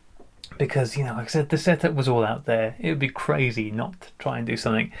up, because, like I said, the setup was all out there. It would be crazy not to try and do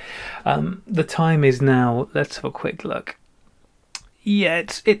something. The time is now, let's have a quick look. Yeah,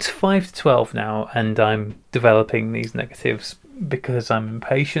 it's 5 to 12 now, and I'm developing these negatives because I'm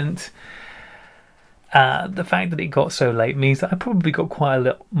impatient. The fact that it got so late means that I probably got quite a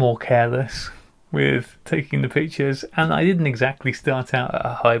lot more careless with taking the pictures, and I didn't exactly start out at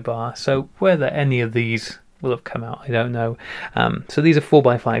a high bar, so whether any of these will have come out, I don't know. So these are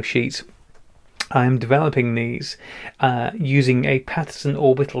 4x5 sheets. I'm developing these using a Patterson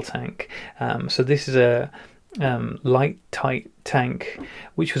orbital tank. So this is a light tight tank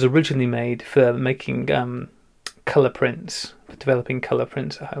which was originally made for making colour prints, for developing colour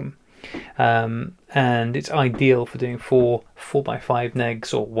prints at home. And it's ideal for doing 4x5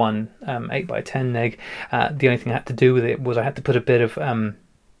 negs or one 8x10 neg. The only thing I had to do with it was I had to put a bit of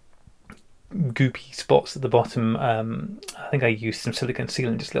goopy spots at the bottom. I think I used some silicone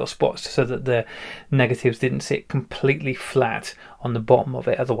sealant, just little spots, so that the negatives didn't sit completely flat on the bottom of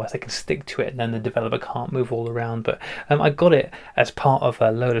it. Otherwise, they can stick to it, and then the developer can't move all around. But I got it as part of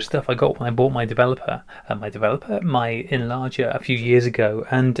a load of stuff I got when I bought my enlarger a few years ago,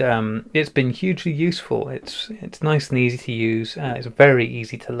 and it's been hugely useful. It's nice and easy to use. It's very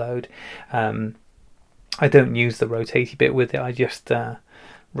easy to load. I don't use the rotatey bit with it. I just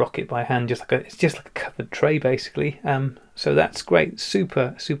rock it by hand, it's just like a covered tray basically. So that's great,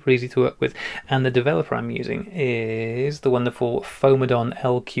 super easy to work with. And the developer I'm using is the wonderful Fomadon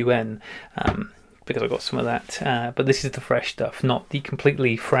LQN, because I got some of that. But this is the fresh stuff, not the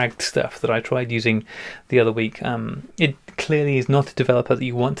completely fragged stuff that I tried using the other week. It clearly is not a developer that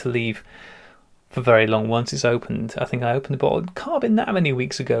you want to leave for very long once it's opened. I think I opened the bottle, it can't have been that many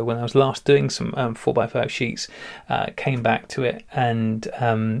weeks ago when I was last doing some 4x5 sheets. Came back to it, and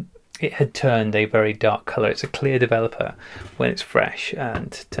it had turned a very dark colour. It's a clear developer when it's fresh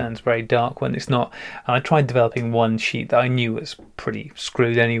and turns very dark when it's not. And I tried developing one sheet that I knew was pretty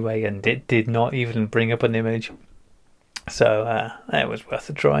screwed anyway, and it did not even bring up an image. So it was worth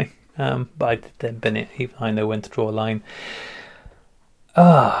a try. But I did then bin it, even I know when to draw a line.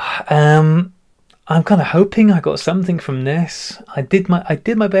 I'm kind of hoping I got something from this. I did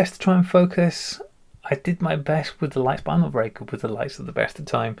my best to try and focus. I did my best with the lights, but I'm not very good with the lights at the best of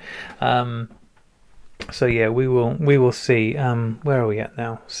time. So yeah, we will see. Where are we at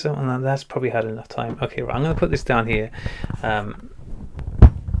now? So that's probably had enough time. Okay, right, I'm going to put this down here. Okay,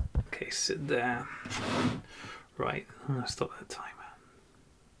 sit there. Right, I'm going to stop that timer.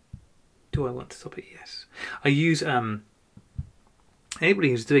 Do I want to stop it? Yes. I use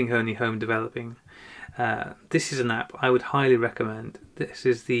anybody who's doing only home developing. This is an app I would highly recommend. This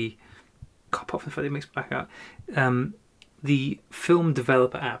is the cop off if it makes it back out. The Film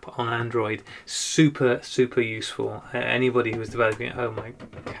Developer app on Android. Super useful. Anybody who's developing at home, I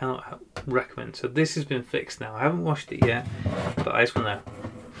cannot recommend. So this has been fixed now. I haven't washed it yet, but I just want to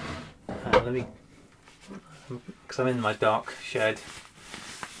let me, because I'm in my dark shed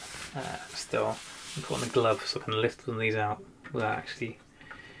still. I'm putting a glove so I can lift one of these out without actually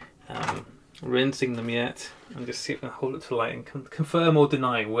rinsing them yet, and just see if I can hold it to the light and confirm or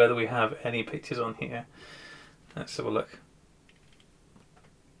deny whether we have any pictures on here. Let's have a look.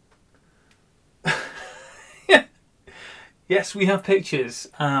 Yes, we have pictures.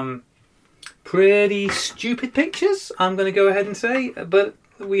 Pretty stupid pictures, I'm going to go ahead and say, but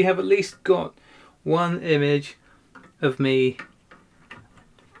we have at least got one image of me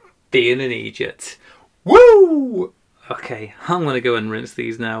being in Egypt. Woo! Okay, I'm going to go and rinse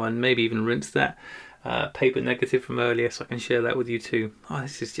these now, and maybe even rinse that paper negative from earlier so I can share that with you too. Oh,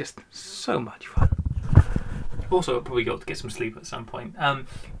 this is just so much fun. Also, I've probably got to get some sleep at some point.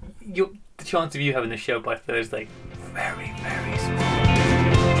 The chance of you having this show by Thursday, very small.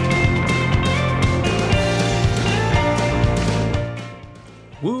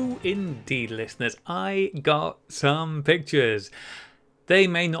 Woo indeed, listeners. I got some pictures. They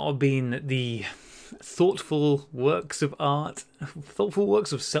may not have been the thoughtful works of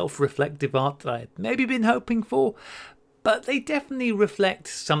self-reflective art that I had maybe been hoping for, but they definitely reflect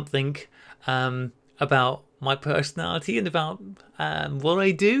something about my personality and about what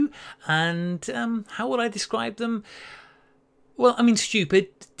I do, and how would I describe them? Well, I mean, stupid,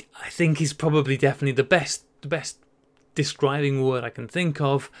 I think, is probably definitely the best describing word I can think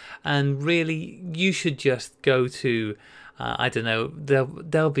of, and really, you should just go to I don't know,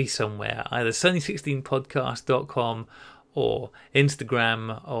 they'll be somewhere, either sunny16podcast.com or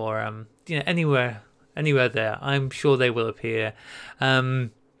Instagram or anywhere there. I'm sure they will appear. And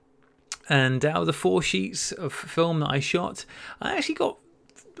out of the 4 sheets of film that I shot, I actually got,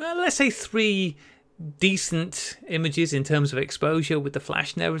 let's say, 3 decent images in terms of exposure with the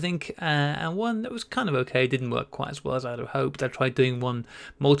flash and everything, and one that was kind of okay, didn't work quite as well as I'd have hoped. I tried doing one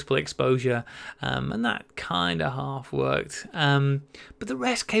multiple exposure, and that kind of half worked, but the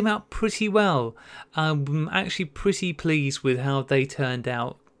rest came out pretty well. I'm actually pretty pleased with how they turned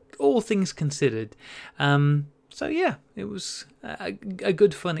out, all things considered. So yeah, it was a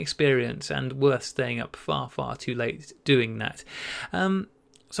good fun experience and worth staying up far too late doing that.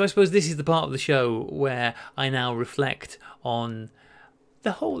 So I suppose this is the part of the show where I now reflect on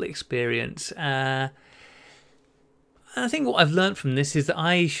the whole experience. And I think what I've learned from this is that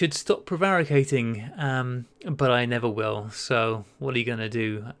I should stop prevaricating, but I never will. So what are you going to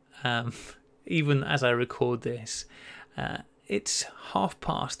do? Even as I record this, it's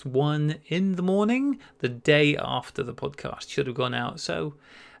 1:30 in the morning, the day after the podcast should have gone out. So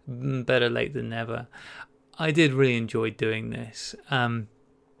better late than never. I did really enjoy doing this.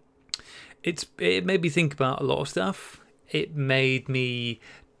 it made me think about a lot of stuff. It made me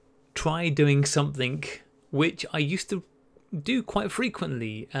try doing something which I used to do quite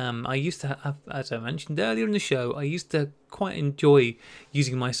frequently. I used to have, as I mentioned earlier in the show, I used to quite enjoy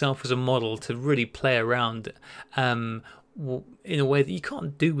using myself as a model to really play around in a way that you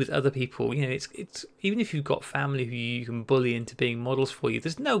can't do with other people. You know, it's even if you've got family who you can bully into being models for you,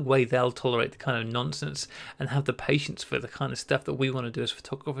 there's no way they'll tolerate the kind of nonsense and have the patience for the kind of stuff that we want to do as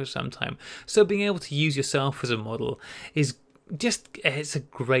photographers sometimes. So being able to use yourself as a model is just, it's a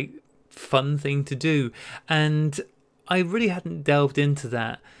great fun thing to do. And I really hadn't delved into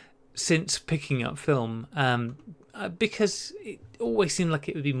that since picking up film, because it always seemed like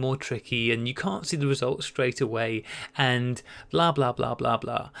it would be more tricky and you can't see the results straight away and blah, blah, blah, blah,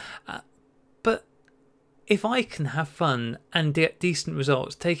 blah. But if I can have fun and get decent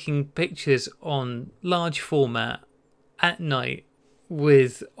results taking pictures on large format at night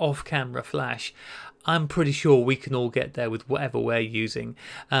with off-camera flash, I'm pretty sure we can all get there with whatever we're using.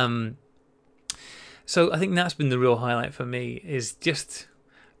 So I think that's been the real highlight for me, is just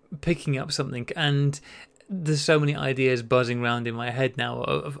picking up something. And there's so many ideas buzzing around in my head now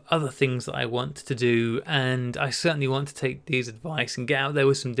of other things that I want to do, and I certainly want to take Dee's advice and get out there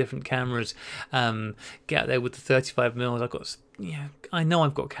with some different cameras. Get out there with the 35mm. I've got, I know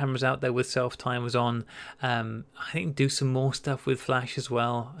I've got cameras out there with self-timers on. I think do some more stuff with flash as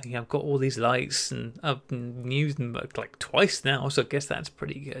well. I've got all these lights and I've used them like twice now, so I guess that's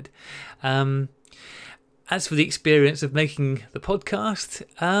pretty good. As for the experience of making the podcast,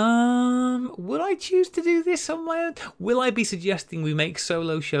 will I choose to do this on my own? Will I be suggesting we make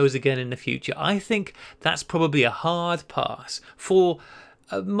solo shows again in the future? I think that's probably a hard pass for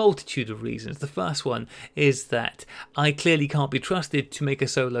a multitude of reasons. The first one is that I clearly can't be trusted to make a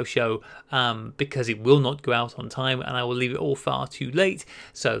solo show because it will not go out on time and I will leave it all far too late.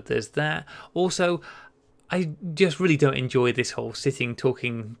 So there's that. Also, I just really don't enjoy this whole sitting,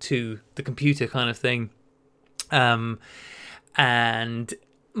 talking to the computer kind of thing. And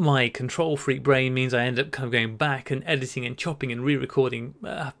my control freak brain means I end up kind of going back and editing and chopping and re-recording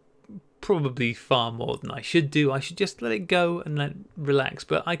probably far more than I should do. I should just let it go and let it relax,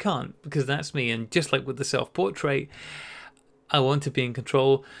 but I can't, because that's me. And just like with the self-portrait, I want to be in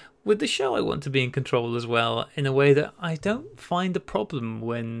control. With the show, I want to be in control as well, in a way that I don't find a problem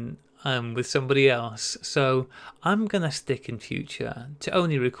when I'm with somebody else. So I'm going to stick in future to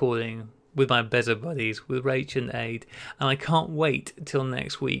only recording with my Bezer buddies, with Rach and Aid, and I can't wait till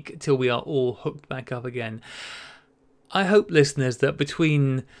next week, till we are all hooked back up again. I hope, listeners, that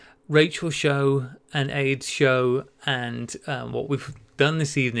between Rachel's show and Aid's show and what we've done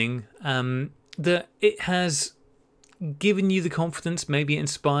this evening, that it has given you the confidence, maybe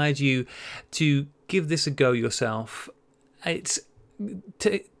inspired you to give this a go yourself. It's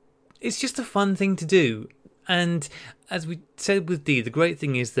just a fun thing to do. And as we said with Dee, the great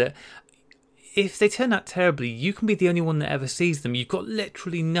thing is that if they turn out terribly, you can be the only one that ever sees them. You've got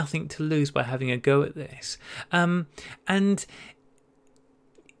literally nothing to lose by having a go at this. And,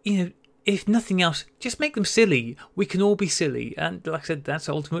 if nothing else, just make them silly. We can all be silly. And like I said, that's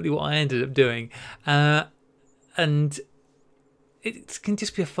ultimately what I ended up doing. And it can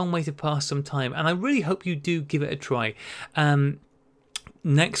just be a fun way to pass some time. And I really hope you do give it a try.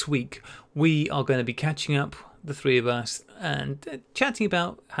 Next week, we are going to be catching up, the three of us, and chatting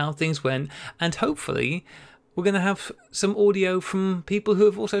about how things went, and hopefully we're going to have some audio from people who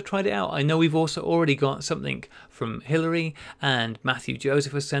have also tried it out. I know we've also already got something from Hillary, and Matthew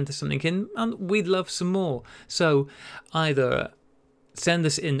Joseph has sent us something in, and we'd love some more. So either send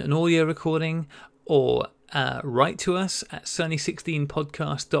us in an audio recording or write to us at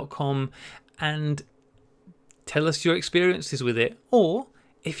sunny16podcast.com and tell us your experiences with it. Or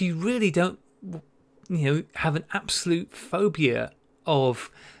if you really don't have an absolute phobia of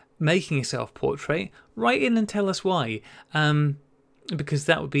making a self-portrait, write in and tell us why, because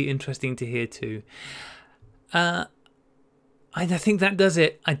that would be interesting to hear too. I think that does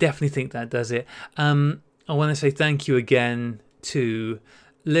it. I definitely think that does it. I want to say thank you again to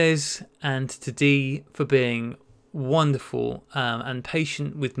Liz and to Dee for being wonderful and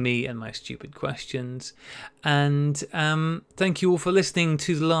patient with me and my stupid questions, and thank you all for listening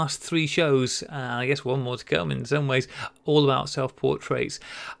to the last 3 shows. I guess one more to come in some ways, all about self-portraits.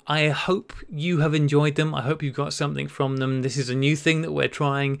 I hope you have enjoyed them. I hope you got something from them. This is a new thing that we're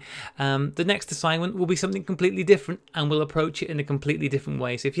trying. The next assignment will be something completely different, and we'll approach it in a completely different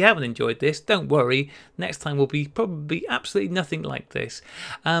way. So if you haven't enjoyed this, don't worry. Next time will be probably absolutely nothing like this.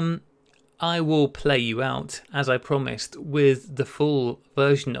 I will play you out, as I promised, with the full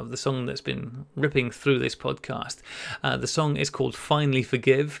version of the song that's been ripping through this podcast. The song is called Finally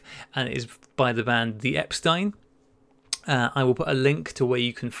Forgive, and it is by the band The Epstein. I will put a link to where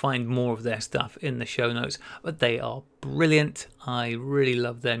you can find more of their stuff in the show notes, but they are brilliant. I really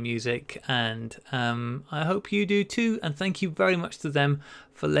love their music, and I hope you do too, and thank you very much to them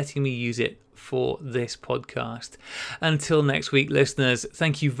for letting me use it for this podcast. Until next week, listeners,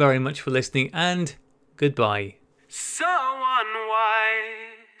 thank you very much for listening, and goodbye. So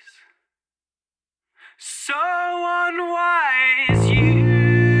unwise, so unwise, you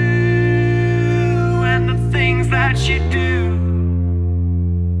and the things that you do.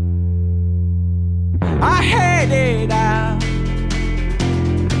 I hate